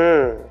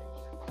 Mm.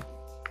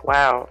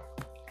 Wow.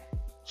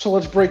 So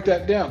let's break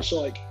that down.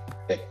 So, like,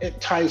 it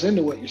ties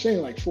into what you're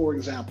saying. Like, for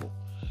example,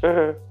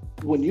 Mhm.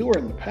 when you were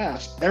in the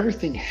past,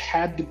 everything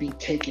had to be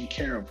taken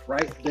care of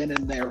right then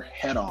and there,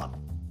 head on.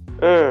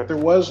 Mm.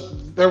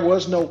 There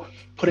was no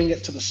putting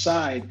it to the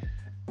side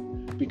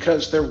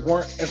because there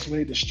weren't as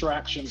many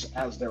distractions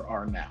as there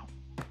are now.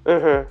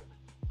 Mhm.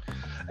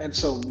 And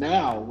so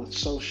now with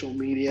social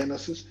media and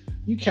this is,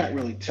 you can't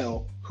really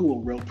tell who a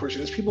real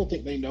person is. People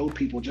think they know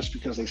people just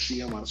because they see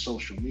them on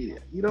social media.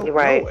 You You're don't know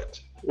right.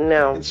 it.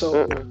 No. And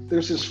so Mm.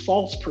 there's this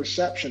false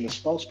perception, this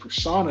false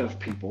persona of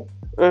people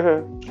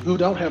Mhm. who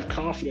don't have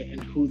confidence in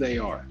who they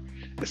are.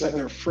 It's like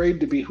they're Mhm. afraid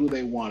to be who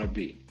they want to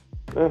be.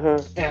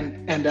 Mhm.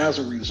 And as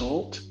a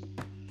result,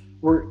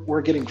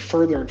 we're getting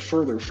further and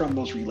further from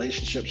those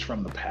relationships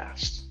from the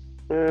past.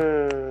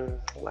 Mm.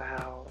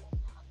 Wow.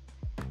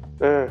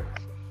 Mm.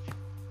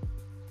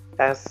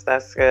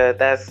 That's good.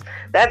 That's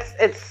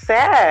it's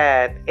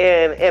sad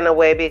in a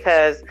way,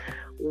 because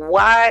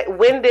why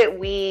when did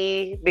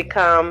we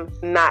become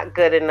not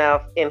good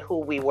enough in who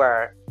we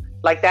were?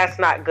 Like, that's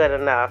not good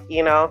enough,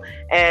 you know?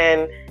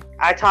 And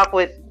I talk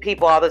with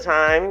people all the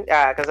time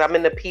because I'm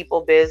in the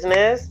people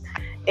business,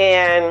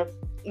 and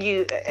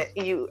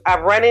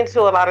I've run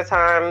into a lot of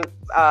time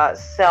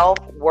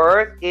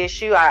self-worth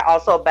issue. I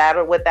also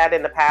battled with that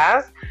in the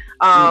past.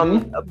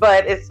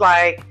 But it's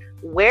like,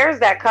 where's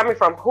that coming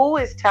from? Who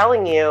is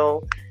telling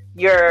you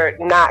you're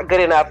not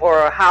good enough,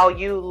 or how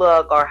you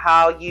look, or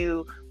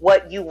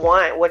what you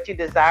want, what you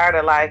desire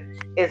to life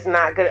is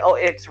not good? Oh,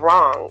 it's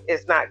wrong.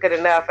 It's not good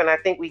enough. And I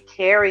think we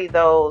carry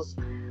those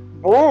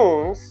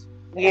wounds,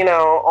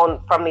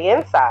 on from the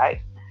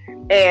inside,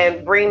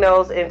 and bring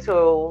those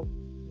into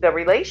the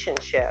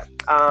relationship.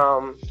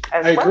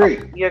 As I well.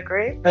 agree. You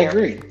agree? I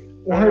agree.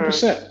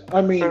 100%.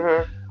 I mean,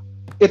 Mm-hmm.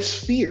 it's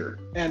fear.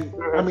 And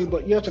Mm-hmm. I mean,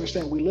 but you have to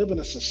understand, we live in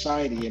a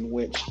society in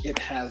which it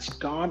has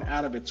gone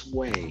out of its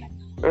way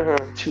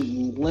Mm-hmm. to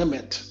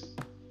limit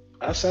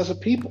us as a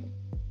people.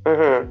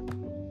 Mm-hmm.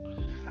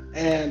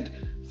 And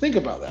think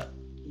about that.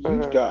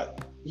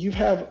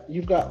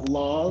 You've got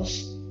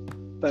laws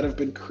that have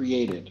been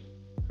created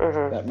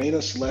Mm-hmm. that made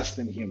us less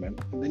than human.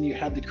 And then you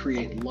had to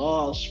create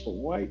laws for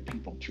white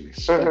people to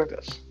respect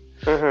us.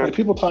 Mm-hmm. Like,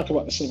 people talk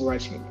about the civil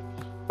rights movement.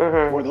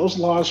 Mm-hmm. Were those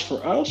laws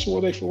for us, or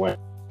were they for white?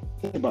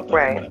 Think about that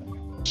Right. for a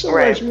minute. Civil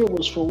rights movement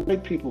was for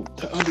white people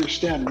to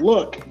understand,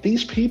 look,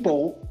 these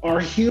people are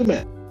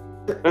human.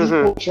 They're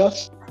equal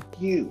just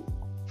like you.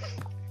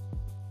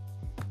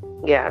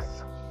 Yes.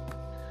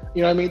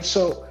 You know what I mean?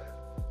 So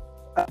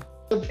I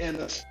live in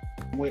this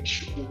in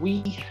which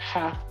we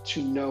have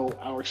to know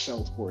our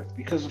self-worth,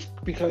 because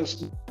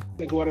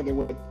they go out of their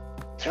way to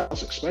tell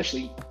us,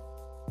 especially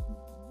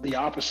the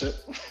opposite.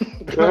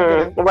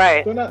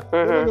 Right. They're not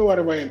going to go out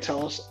of their way and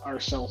tell us our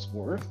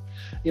self-worth.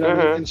 You know what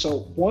I mean? And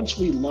so once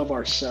we love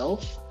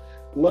ourselves,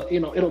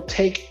 it'll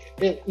take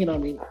it, you know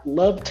what I mean?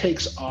 Love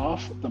takes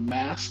off the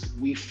mask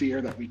we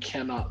fear that we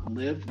cannot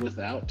live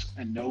without,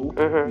 and know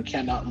we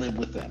cannot live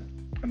with them.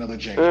 Another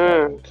James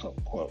Baldwin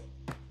quote.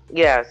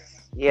 Yes.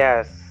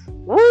 Yes.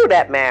 Woo,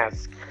 that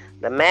mask.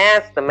 The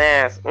mask.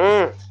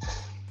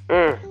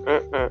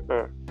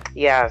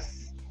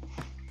 Yes.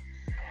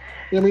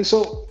 You know what I mean?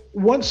 So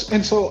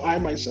so I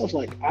myself,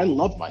 like, I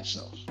love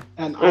myself,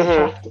 and I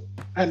have to,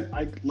 and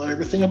I love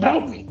everything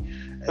about me.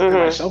 Am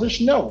I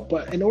selfish? No.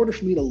 But in order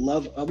for me to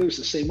love others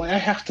the same way, I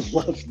have to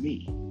love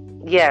me.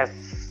 Yes.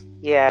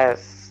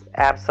 Yes.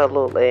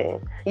 Absolutely.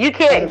 You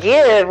can't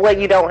give what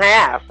you don't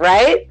have,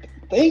 right?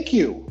 Thank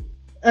you.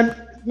 And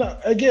no,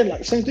 again,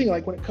 like, same thing,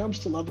 like when it comes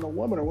to loving a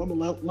woman, or woman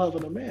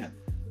loving a man.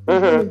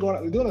 Women going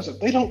out and doing stuff,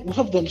 they don't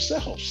love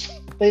themselves.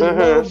 They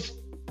love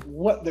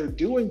what they're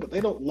doing, but they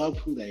don't love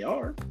who they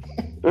are.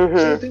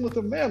 Same thing with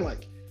a man.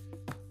 Like,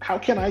 how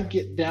can I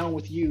get down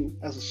with you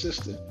as a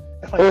sister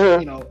if I,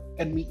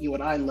 and meet you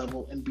at eye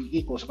level and be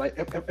equals,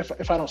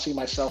 if I don't see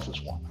myself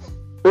as one?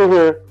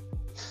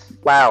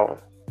 Wow.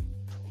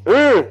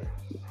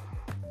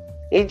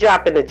 He's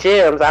dropping the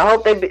gems. I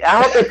hope they're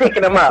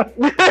picking them up.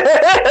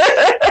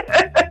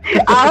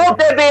 I hope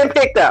they're being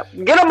picked up.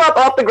 Get them up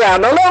off the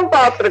ground. Don't let them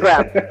fall to the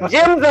ground.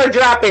 Gems are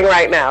dropping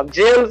right now.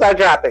 Gems are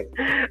dropping.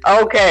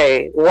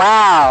 Okay.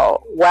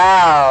 Wow.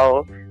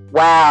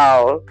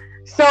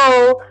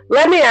 So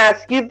let me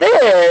ask you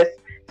this.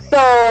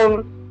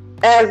 So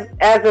as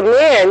a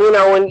man,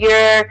 when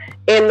you're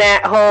in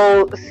that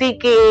whole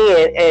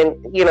seeking and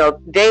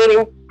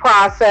dating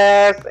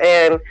process,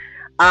 and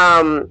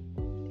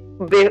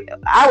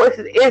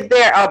is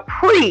there a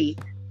pre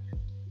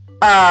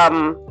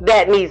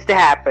that needs to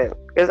happen?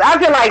 Because I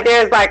feel like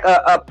there's like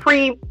a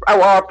pre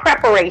or a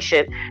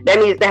preparation that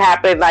needs to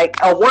happen, like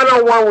a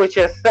one-on-one with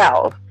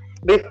yourself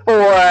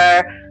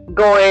before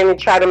going and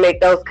try to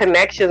make those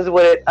connections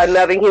with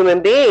another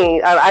human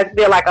being. I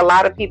feel like a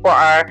lot of people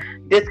are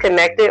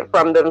disconnected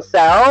from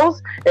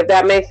themselves, if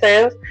that makes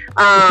sense.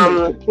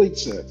 Complete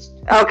sense.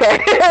 Okay,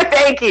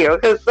 thank you.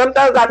 Because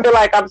sometimes I feel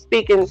like I'm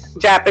speaking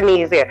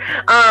Japanese here.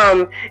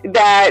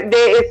 That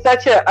there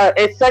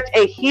is such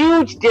a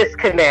huge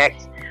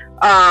disconnect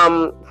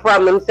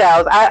from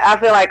themselves. I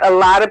feel like a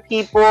lot of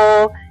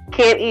people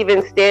can't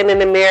even stand in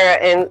the mirror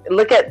and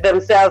look at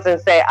themselves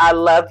and say, "I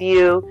love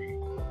you.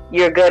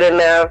 You're good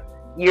enough.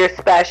 You're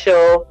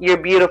special. You're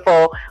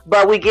beautiful."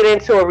 But we get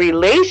into a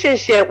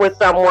relationship with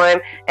someone,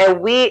 and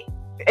we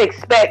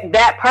expect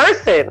that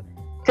person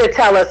to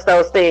tell us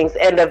those things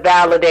and to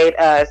validate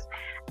us.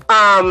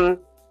 And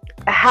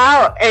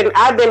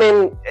I've been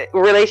in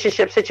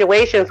relationship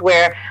situations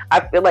where I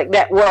feel like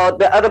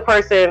the other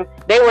person,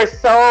 they were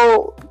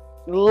so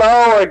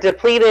low or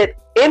depleted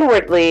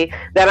inwardly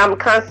that I'm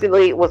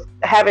constantly was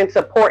having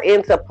to pour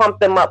into, pump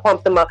them up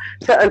until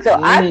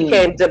I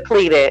became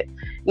depleted.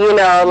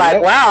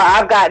 Like, wow,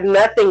 I've got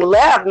nothing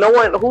left. No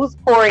one who's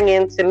pouring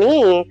into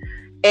me.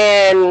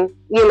 And,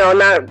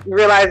 not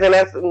realizing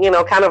that's,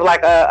 kind of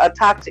like a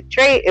toxic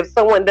trait if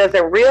someone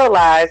doesn't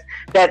realize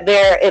that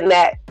they're in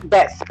that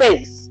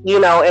space,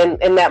 in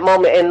that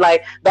moment. And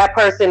like that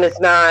person is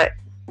not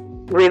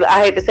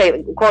I hate to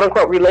say, quote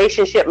unquote,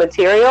 relationship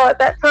material at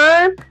that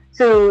time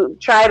to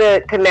try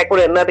to connect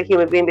with another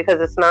human being because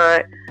it's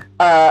not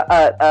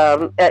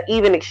a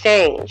even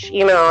exchange.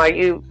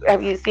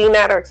 Have you seen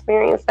that or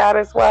experienced that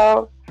as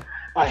well?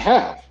 I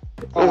have.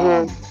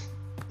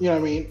 Mm-hmm. I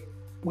mean,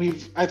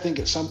 I think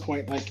at some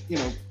point, like,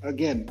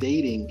 again,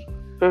 dating,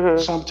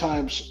 Mm-hmm.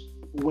 sometimes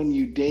when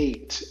you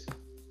date,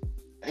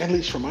 at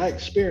least from my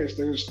experience,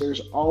 there's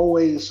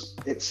always,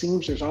 it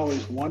seems there's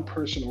always one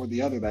person or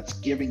the other that's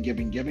giving,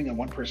 giving, giving, and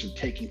one person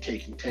taking,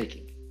 taking,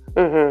 taking.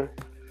 Mm-hmm.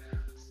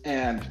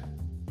 And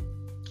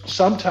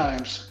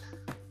sometimes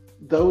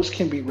those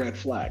can be red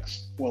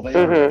flags. Well, they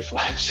are Mm-hmm. red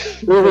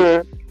flags.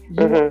 Mm-hmm.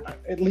 Mm-hmm.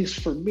 At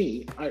least for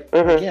me,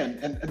 Mm-hmm. again,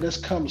 and this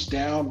comes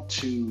down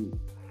to,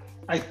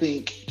 I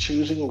think,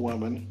 choosing a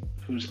woman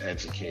who's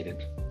educated,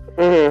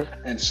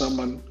 Mm-hmm. and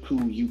someone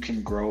who you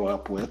can grow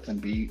up with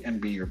and be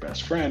your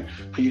best friend,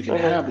 who you can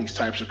Mm-hmm. have these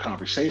types of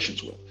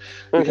conversations with.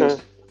 Mm-hmm.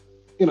 Because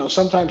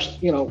sometimes,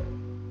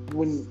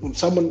 when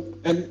someone,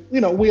 and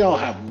we all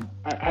have,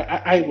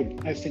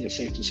 I think it's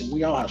safe to say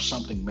we all have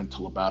something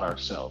mental about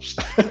ourselves.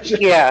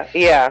 Yeah,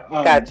 yeah,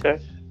 um, gotcha.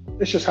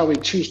 it's just how we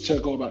choose to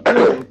go about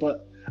doing it.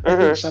 But I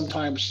think Mm-hmm.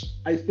 sometimes,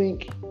 I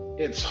think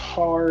it's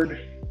hard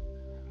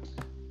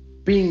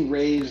being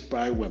raised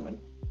by women.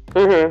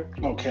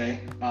 Mm-hmm. Okay.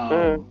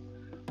 Mm-hmm.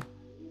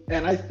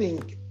 And I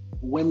think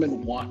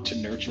women want to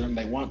nurture and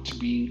they want to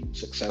be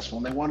successful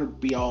and they want to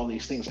be all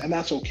these things, and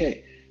that's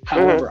okay. Mm-hmm.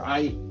 However,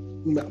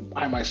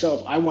 I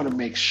myself, I want to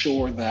make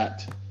sure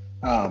that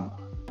um,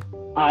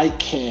 I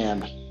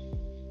can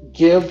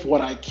give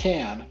what I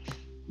can,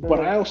 but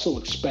Mm-hmm. I also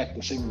expect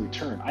the same in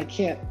return. I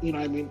can't,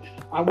 I mean,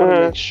 I want to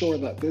Mm-hmm. make sure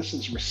that this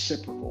is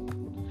reciprocal.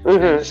 And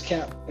Mm-hmm. this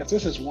can't, if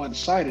this is one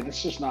sided,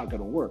 it's just not going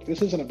to work.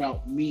 This isn't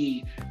about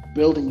me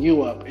building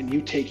you up and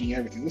you taking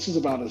everything. This is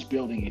about us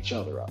building each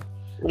other up.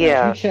 And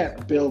if you Yeah,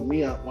 can't build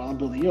me up while I'm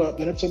building you up,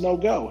 then it's a no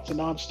go. It's a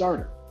non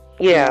starter.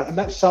 yeah. And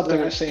that's something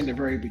I Mm-hmm. say in the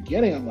very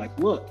beginning. I'm like,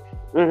 look,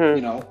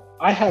 Mm-hmm.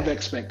 I have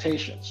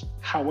expectations.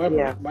 However,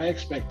 Yeah. my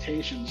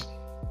expectations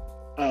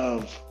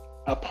of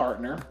a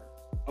partner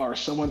are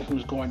someone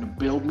who's going to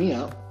build me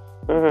up,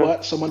 Mm-hmm.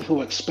 but someone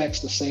who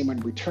expects the same in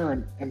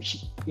return. And,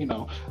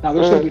 now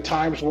there's going to Mm-hmm. be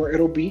times where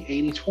it'll be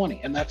 80-20,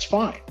 and that's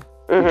fine.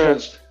 Mm-hmm.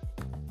 Because,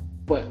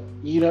 but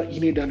you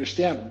need to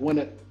understand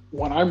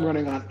when I'm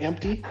running on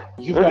empty,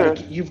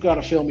 Mm-hmm. you've got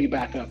to fill me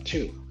back up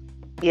too.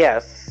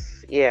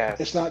 Yes, yes.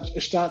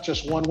 It's not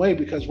just one way,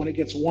 because when it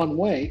gets one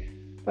way,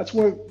 that's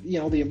where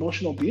the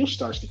emotional abuse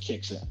starts to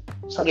kick in.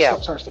 Yeah.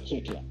 Starts to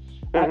kick in.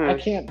 I Mm-hmm.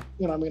 can't,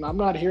 I mean, I'm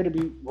not here to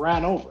be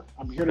ran over.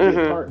 I'm here to be a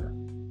Mm-hmm. partner.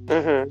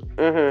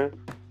 Mm-hmm.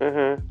 Mm-hmm.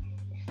 Mm-hmm.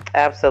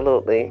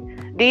 Absolutely.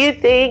 Do you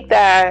think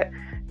that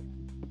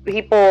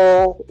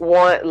people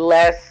want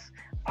less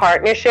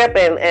partnership?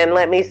 And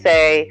let me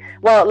say,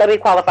 well, let me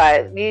qualify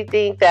it. Do you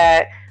think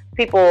that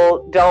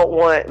people don't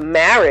want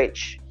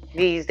marriage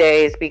these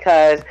days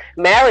because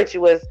marriage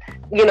was,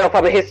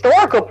 from a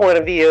historical point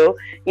of view,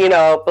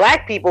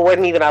 black people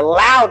weren't even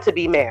allowed to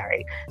be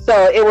married. So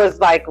it was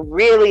like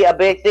really a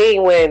big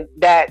thing when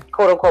that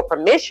quote unquote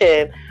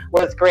permission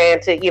was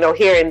granted,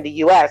 here in the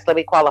US. Let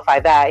me qualify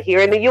that. Here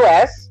in the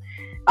US.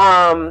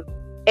 Um,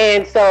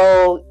 and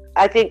so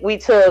I think we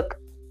took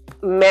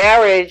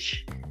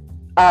marriage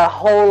a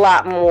whole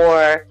lot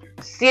more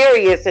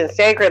serious and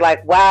sacred.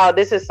 Like, wow,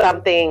 this is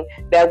something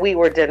that we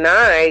were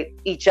denied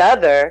each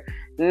other.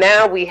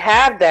 Now we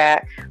have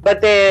that.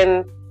 But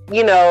then,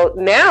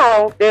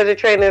 now there's a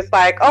trend that's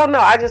like, oh no,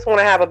 I just want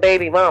to have a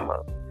baby mama.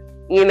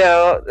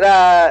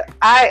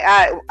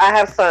 I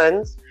have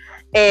sons,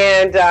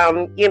 and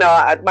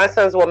my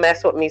sons will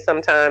mess with me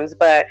sometimes.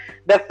 But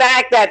the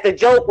fact that the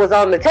joke was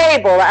on the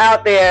table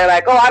out there,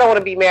 like, oh, I don't want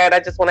to be married, I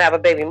just want to have a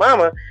baby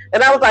mama,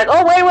 and I was like,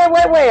 oh,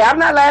 wait, I'm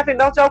not laughing.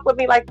 Don't joke with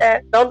me like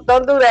that. Don't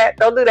do that.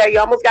 Don't do that. You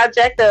almost got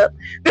jacked up.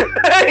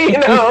 you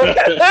know,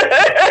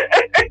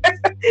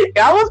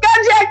 you almost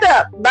got jacked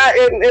up, but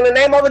in the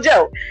name of a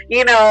joke.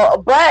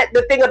 But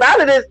the thing about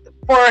it is,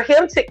 for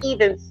him to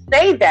even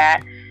say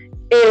that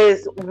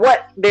is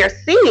what they're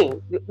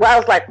seeing. Well, I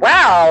was like,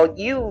 wow,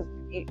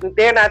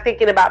 they're not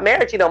thinking about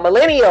marriage.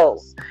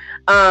 Millennials,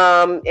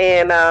 or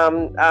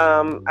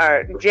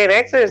Gen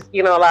Xers,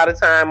 a lot of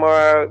time,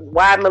 or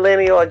Y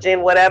millennial or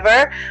Gen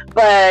whatever.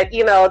 But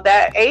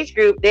that age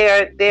group,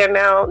 they're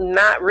now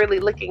not really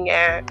looking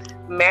at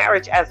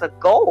marriage as a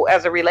goal,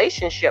 as a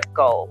relationship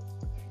goal.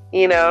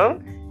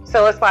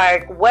 So it's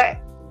like,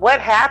 what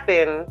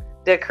happened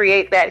to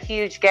create that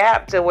huge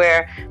gap to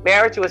where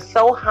marriage was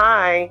so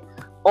high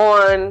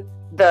on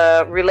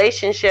the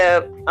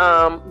relationship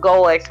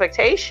goal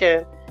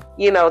expectation,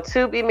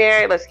 to be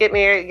married, let's get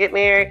married,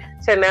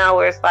 to now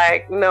where it's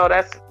like, no,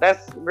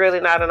 that's really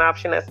not an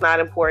option. That's not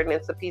important.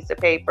 It's a piece of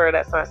paper.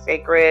 That's not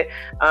sacred.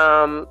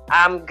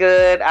 I'm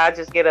good. I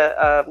just get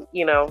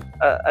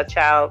a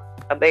child,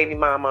 a baby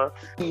mama.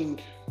 In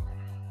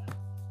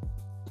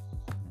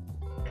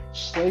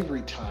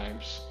slavery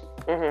times,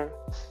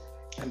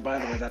 Mm-hmm. and by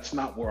the way, that's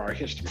not where our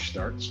history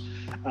starts.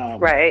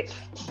 Right.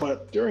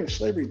 But during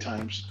slavery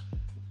times,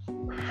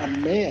 a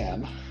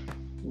man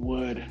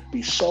would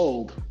be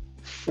sold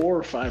 4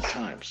 or 5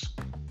 times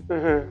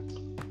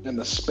in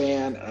the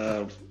span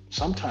of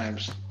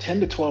sometimes 10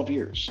 to 12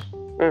 years.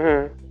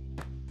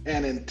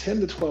 And in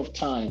 10 to 12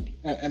 time,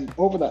 and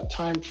over that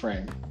time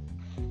frame,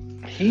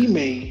 he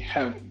may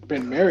have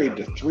been married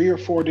to 3 or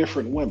 4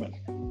 different women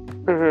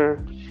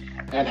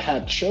and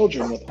had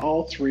children with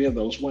all 3 of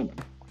those women.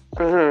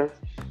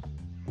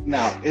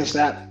 Now, is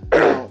that,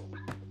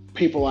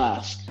 people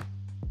ask,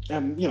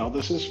 and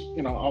this is,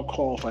 I'll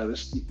qualify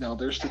this,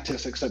 there's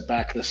statistics that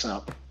back this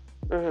up.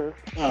 And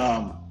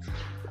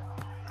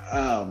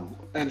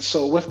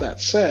so with that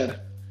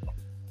said,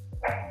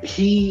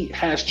 he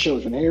has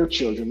children, their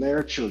children,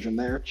 their children,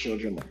 their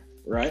children,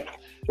 right?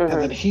 And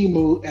then he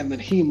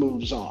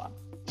moves on.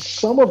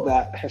 Some of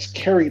that has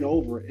carried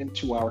over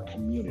into our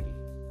community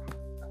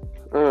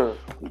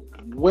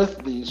with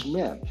these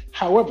men.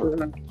 However,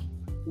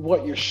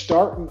 what you're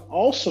starting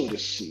to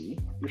see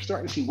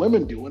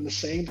women doing the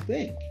same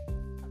thing.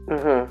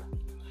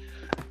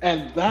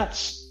 And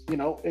that's,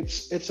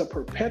 it's a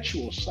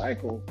perpetual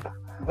cycle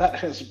that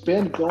has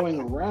been going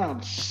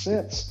around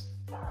since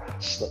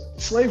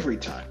slavery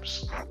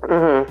times.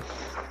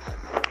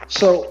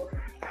 So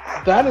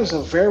that is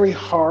a very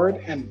hard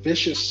and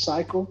vicious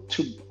cycle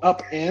to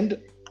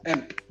upend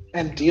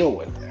and deal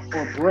with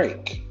or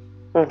break.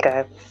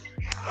 Okay.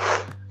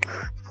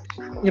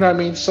 You know what I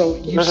mean? So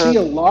you see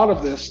a lot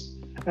of this,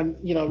 and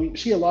you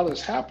see a lot of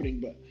this happening,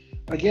 but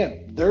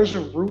again, there's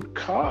a root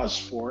cause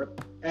for it,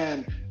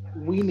 and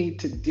we need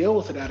to deal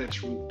with it at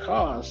its root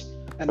cause.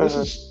 And this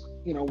is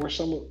where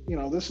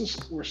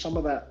some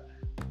of that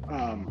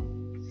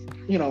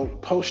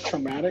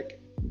post-traumatic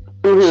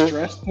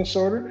stress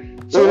disorder.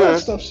 Some of that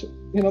stuff's,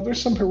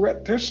 there's some of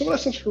that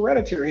stuff's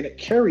hereditary, and it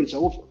carries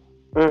over.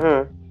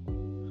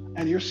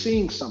 And you're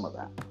seeing some of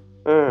that.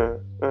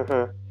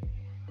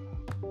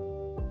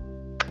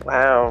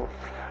 Wow.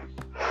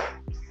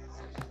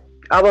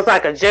 Almost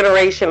like a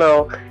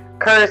generational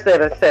curse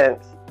in a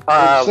sense.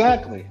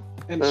 Exactly.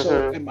 And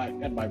so in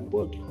my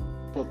book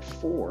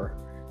 4,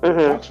 it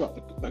talks about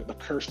the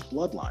cursed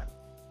bloodline.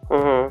 You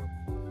know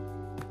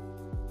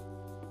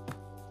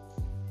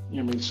what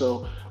I mean?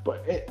 So,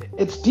 but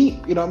it's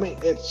deep. You know what I mean?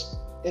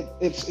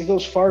 It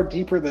goes far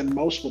deeper than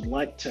most would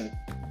like to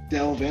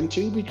delve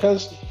into,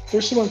 because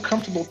there's some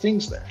uncomfortable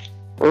things there.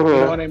 You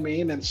know what I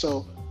mean? And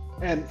so,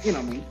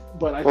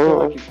 but I feel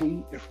like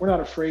if we're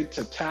not afraid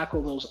to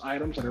tackle those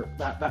items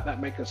that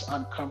make us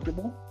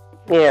uncomfortable,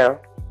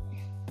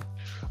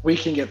 we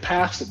can get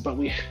past it. But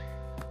and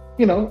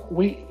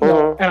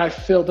I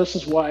feel this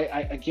is why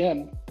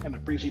and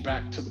it brings me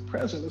back to the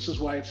present. This is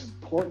why it's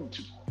important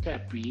to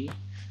be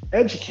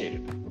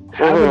educated,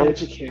 have an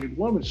educated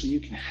woman, so you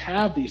can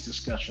have these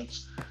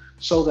discussions,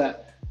 so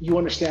that you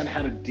understand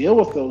how to deal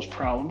with those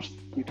problems.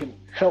 You can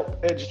help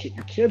educate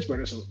your kids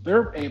better, so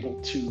they're able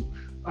to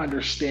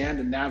understand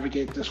and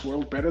navigate this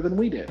world better than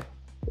we did.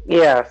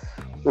 Yes.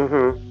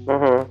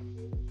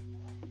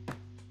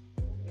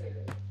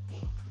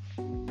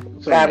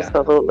 So,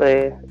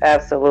 absolutely.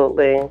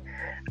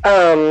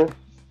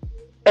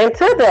 And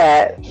to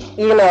that,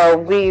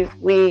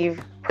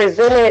 we've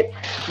presented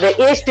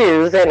the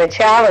issues and the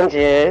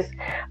challenges.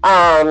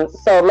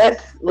 So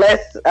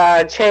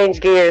let's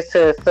change gears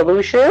to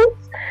solutions,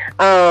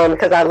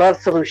 because I love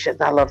solutions.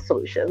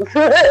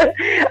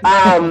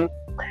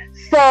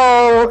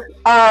 So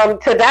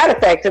to that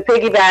effect, to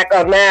piggyback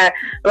on that,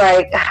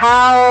 like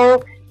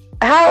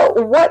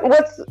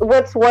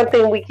what's one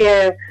thing we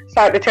can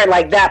start to turn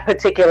like that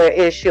particular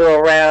issue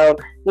around,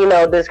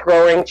 this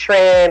growing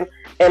trend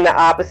in the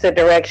opposite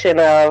direction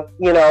of,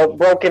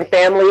 broken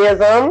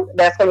familyism.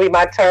 That's going to be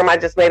my term. I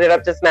just made it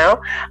up just now.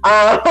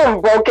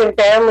 Broken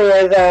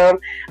familyism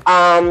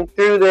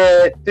through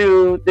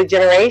the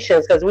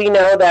generations, because we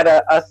know that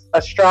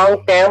a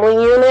strong family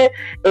unit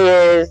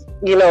is,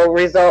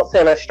 results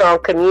in a strong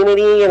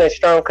community, and a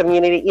strong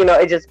community,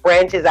 it just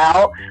branches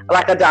out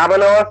like a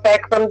domino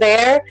effect from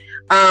there.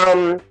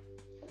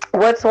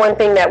 What's one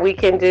thing that we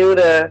can do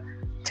to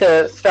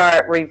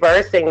start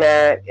reversing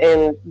that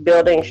and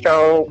building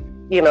strong,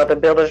 to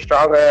build a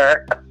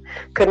stronger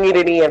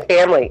community and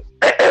family?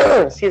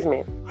 Excuse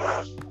me.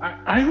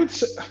 I would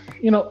say,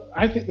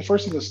 I think the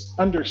first thing is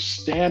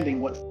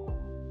understanding what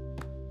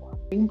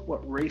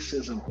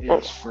racism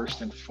is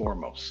first and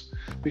foremost,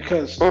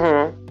 because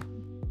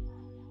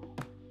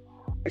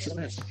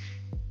racism is.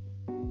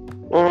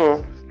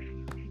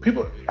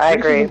 People. I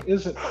agree.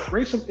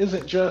 Racism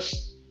isn't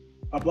just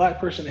a black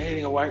person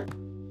hating a white.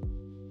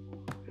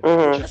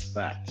 Just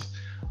that.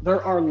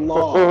 There are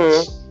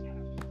laws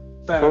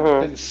that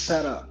have been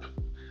set up,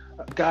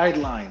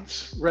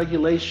 guidelines,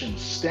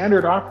 regulations,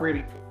 standard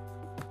operating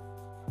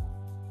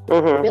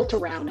built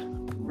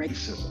around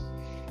racism.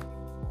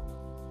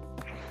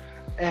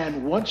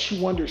 And once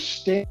you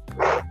understand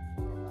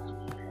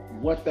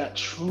what that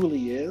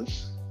truly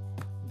is,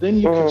 then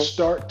you can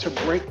start to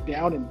break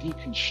down and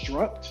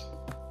deconstruct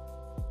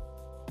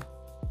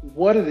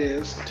what it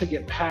is to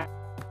get past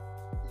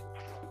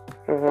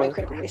why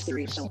critical race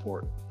theory is so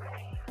important.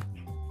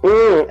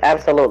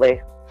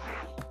 Absolutely.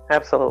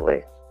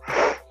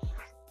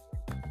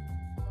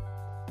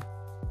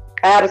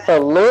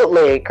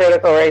 Absolutely.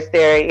 Critical race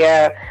theory.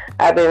 Yeah.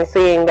 I've been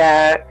seeing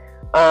that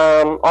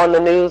on the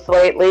news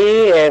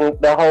lately and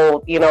the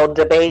whole,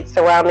 debate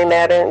surrounding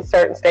that in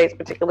certain states,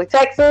 particularly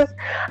Texas.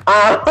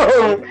 But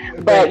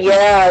Thank you.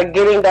 yeah,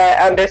 getting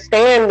that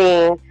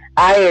understanding,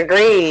 I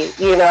agree.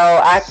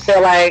 I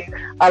feel like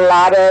a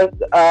lot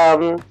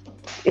of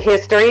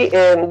history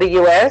in the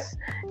U.S.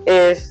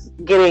 is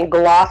getting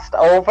glossed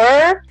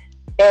over,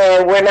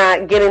 and we're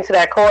not getting to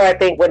that core. I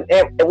think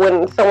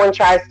when someone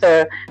tries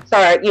to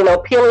start,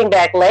 peeling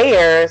back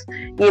layers,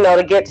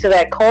 to get to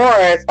that core,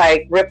 it's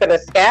like ripping a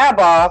scab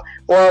off.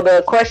 Well,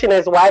 the question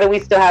is, why do we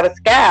still have a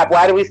scab?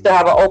 Why do we still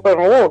have an open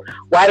wound?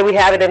 Why do we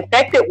have an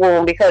infected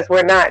wound? Because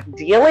we're not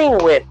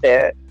dealing with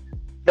it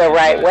the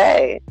right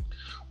way.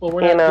 Well,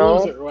 we're not dealing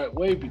with it the right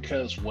way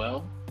because,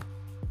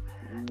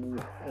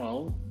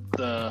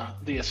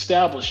 the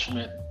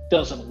establishment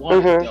doesn't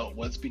want it dealt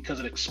with because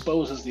it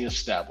exposes the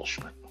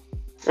establishment.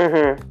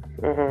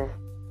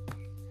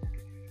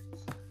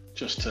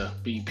 Just to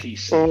be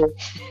PC.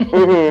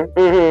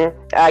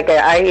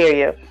 I hear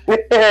you.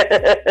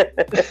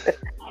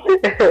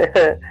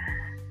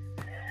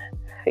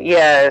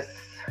 Yes.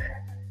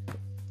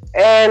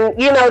 And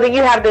then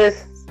you have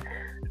this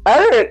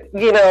other,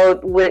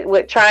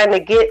 with trying to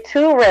get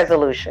to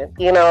resolution,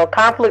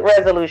 conflict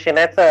resolution.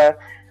 That's a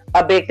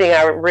big thing.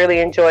 I really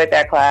enjoyed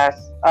that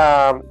class,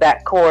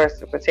 that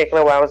course in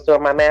particular, when I was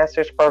doing my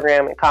master's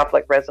program in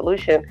conflict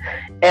resolution.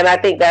 And I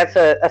think that's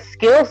a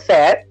skill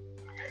set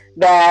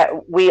that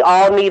we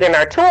all need in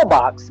our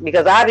toolbox,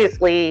 because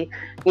obviously,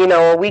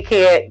 we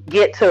can't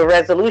get to a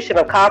resolution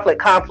of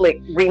conflict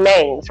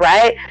remains,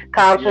 right?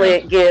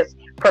 Conflict gets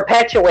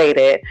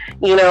perpetuated,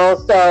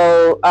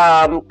 so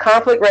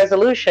conflict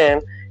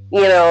resolution,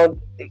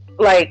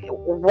 like,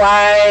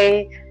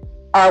 why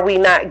are we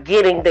not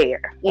getting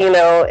there?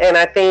 And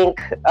I think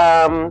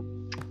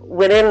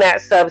within that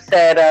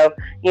subset of,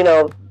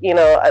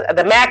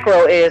 the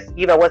macro is,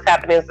 what's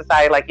happening in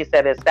society, like you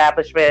said,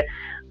 establishment,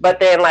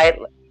 but then like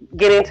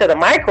getting to the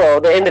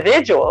micro, the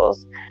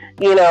individuals,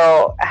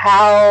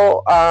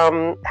 how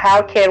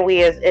can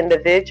we as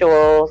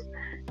individuals,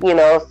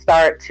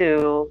 start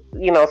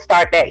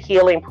that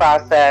healing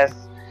process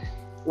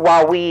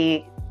while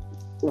we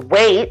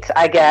wait,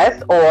 I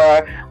guess,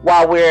 or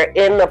while we're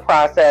in the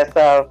process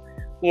of,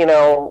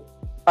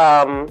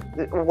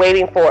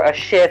 waiting for a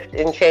shift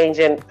and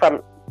changing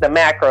from the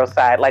macro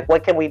side. Like,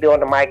 what can we do on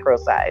the micro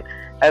side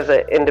as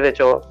an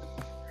individual?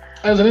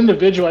 As an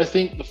individual, I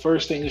think the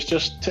first thing is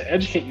just to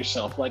educate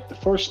yourself. Like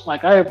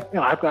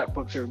I've got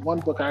books here.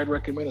 One book I'd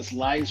recommend is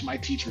Lies My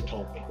Teacher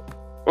Told Me.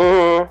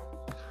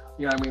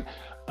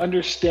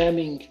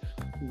 Understanding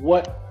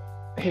what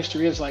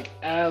history is. Like,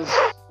 as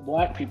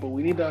Black people,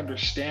 we need to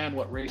understand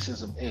what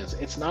racism is.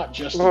 It's not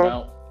just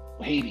about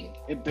hating.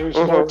 There's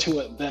more to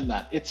it than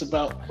that. It's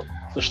about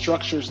the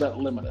structures that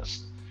limit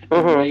us,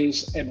 in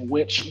ways in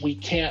which we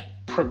can't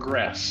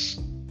progress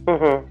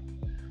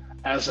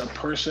as a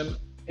person,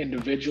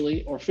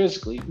 individually or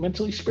physically,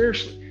 mentally,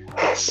 spiritually.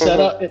 It's set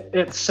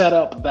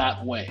up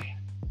that way.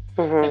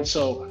 And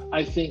so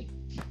I think,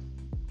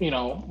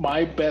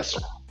 my best,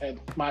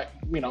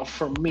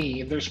 for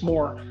me, there's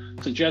more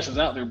suggestions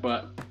out there,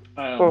 but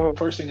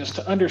first thing is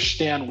to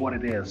understand what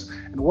it is.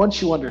 And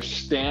once you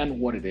understand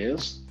what it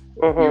is,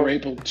 you're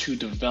able to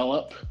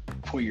develop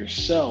for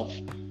yourself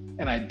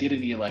an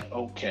identity, like,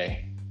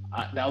 okay,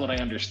 now that I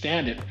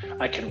understand it,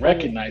 I can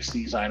recognize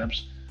these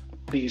items,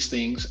 these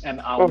things,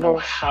 and I'll know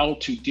how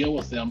to deal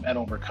with them and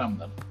overcome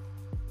them.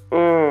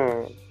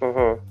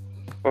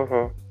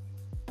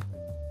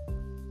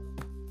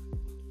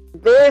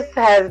 This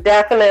has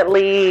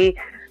definitely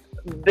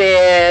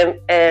been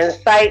an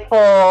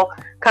insightful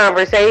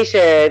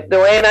conversation,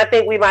 Dwayne. I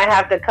think we might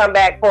have to come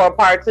back for a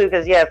part 2,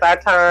 because yes, our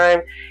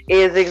time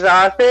is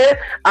exhausted.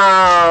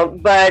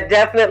 But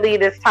definitely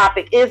this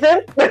topic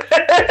isn't.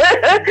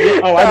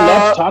 I'd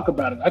love to talk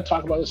about it. I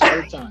talk about this all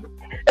the time.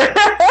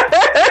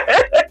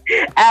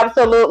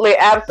 Absolutely.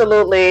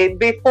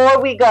 Before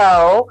we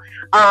go,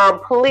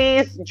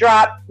 please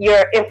drop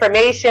your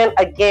information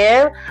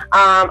again.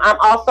 I'm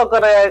also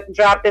going to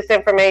drop this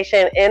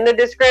information in the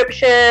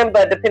description,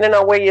 but depending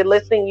on where you're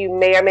listening, you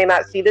may or may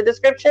not see the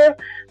description.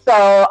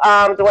 So,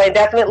 Dwayne,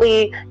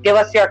 definitely give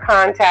us your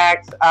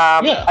contacts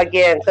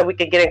again, so we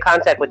can get in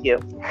contact with you.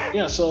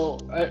 Yeah, so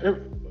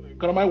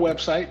go to my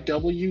website,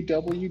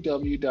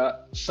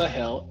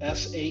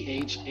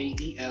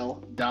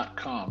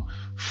 www.sahel.com.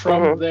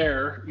 From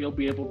there, you'll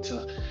be able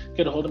to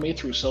get a hold of me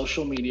through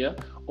social media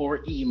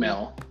or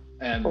email,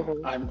 and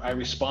I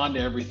respond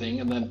to everything.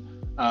 And then,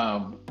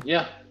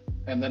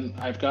 and then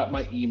I've got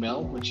my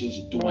email, which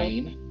is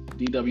Dwayne,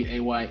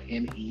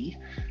 DWAYNE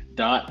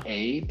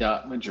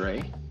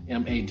 .a.madre,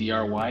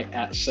 MADRY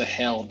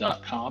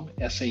 @sahel.com,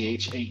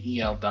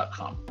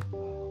 SAHAEL.com.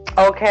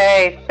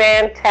 Okay,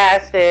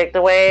 fantastic,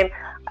 Dwayne.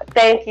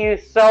 Thank you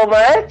so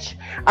much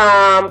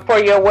for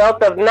your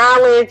wealth of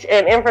knowledge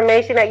and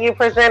information that you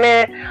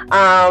presented.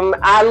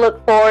 I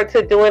look forward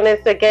to doing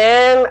this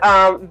again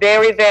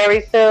very,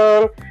 very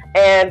soon.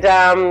 And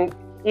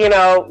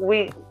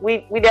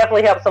we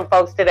definitely helped some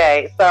folks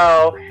today.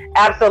 So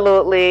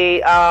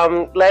absolutely,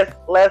 let's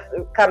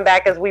come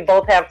back as we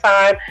both have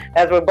time,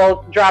 as we're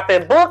both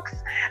dropping books.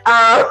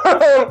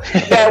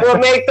 That will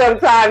make some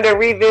time to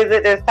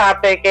revisit this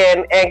topic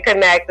and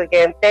connect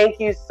again. Thank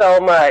you so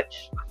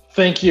much.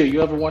 Thank you. You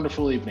have a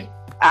wonderful evening.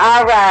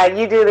 All right,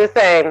 you do the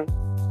same.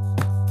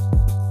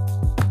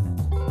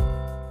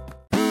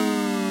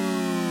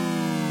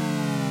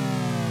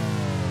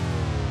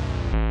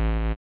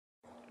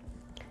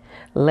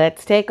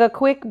 Let's take a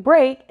quick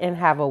break and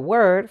have a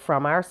word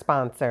from our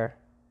sponsor.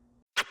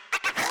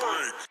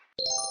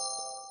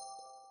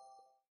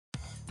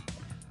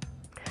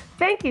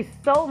 Thank you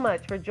so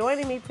much for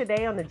joining me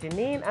today on the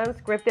Janine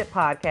Unscripted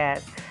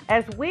podcast.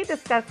 As we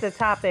discuss the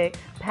topic,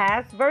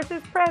 past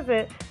versus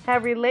present,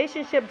 have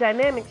relationship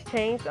dynamics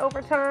changed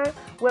over time?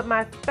 With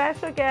my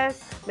special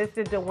guest,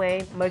 Mr.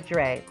 Dwayne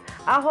Madre.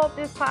 I hope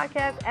this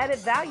podcast added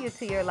value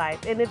to your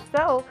life, and if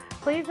so,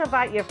 please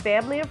invite your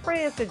family and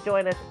friends to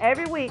join us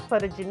every week for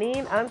the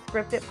Janine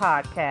Unscripted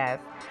podcast.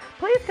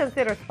 Please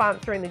consider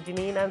sponsoring the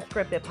Janine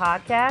Unscripted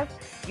podcast.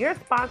 Your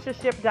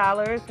sponsorship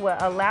dollars will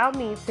allow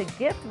me to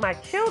gift my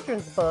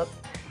children's books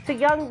to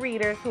young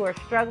readers who are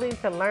struggling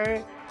to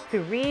learn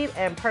to read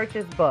and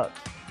purchase books.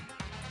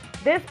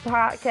 This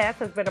podcast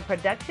has been a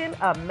production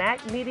of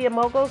Mac Media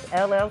Moguls,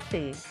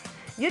 LLC.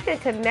 You can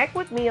connect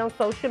with me on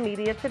social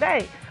media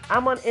today.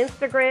 I'm on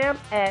Instagram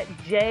at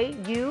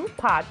JU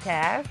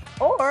Podcast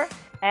or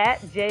at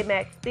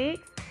JMac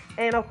Speaks.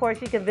 And of course,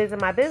 you can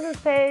visit my business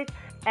page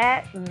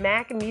at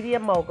Mac Media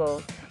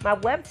Moguls. My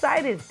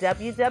website is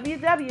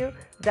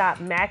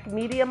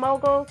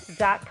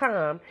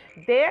www.macmediamoguls.com.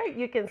 There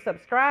you can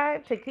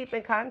subscribe to keep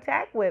in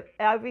contact with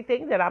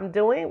everything that I'm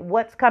doing,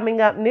 what's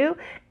coming up new,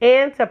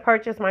 and to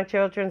purchase my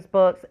children's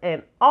books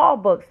and all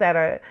books that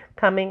are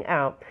coming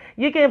out.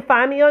 You can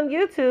find me on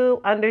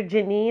YouTube under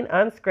Janine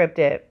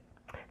Unscripted.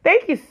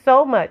 Thank you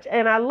so much,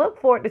 and I look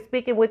forward to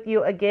speaking with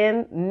you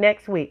again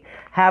next week.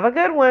 Have a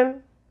good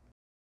one.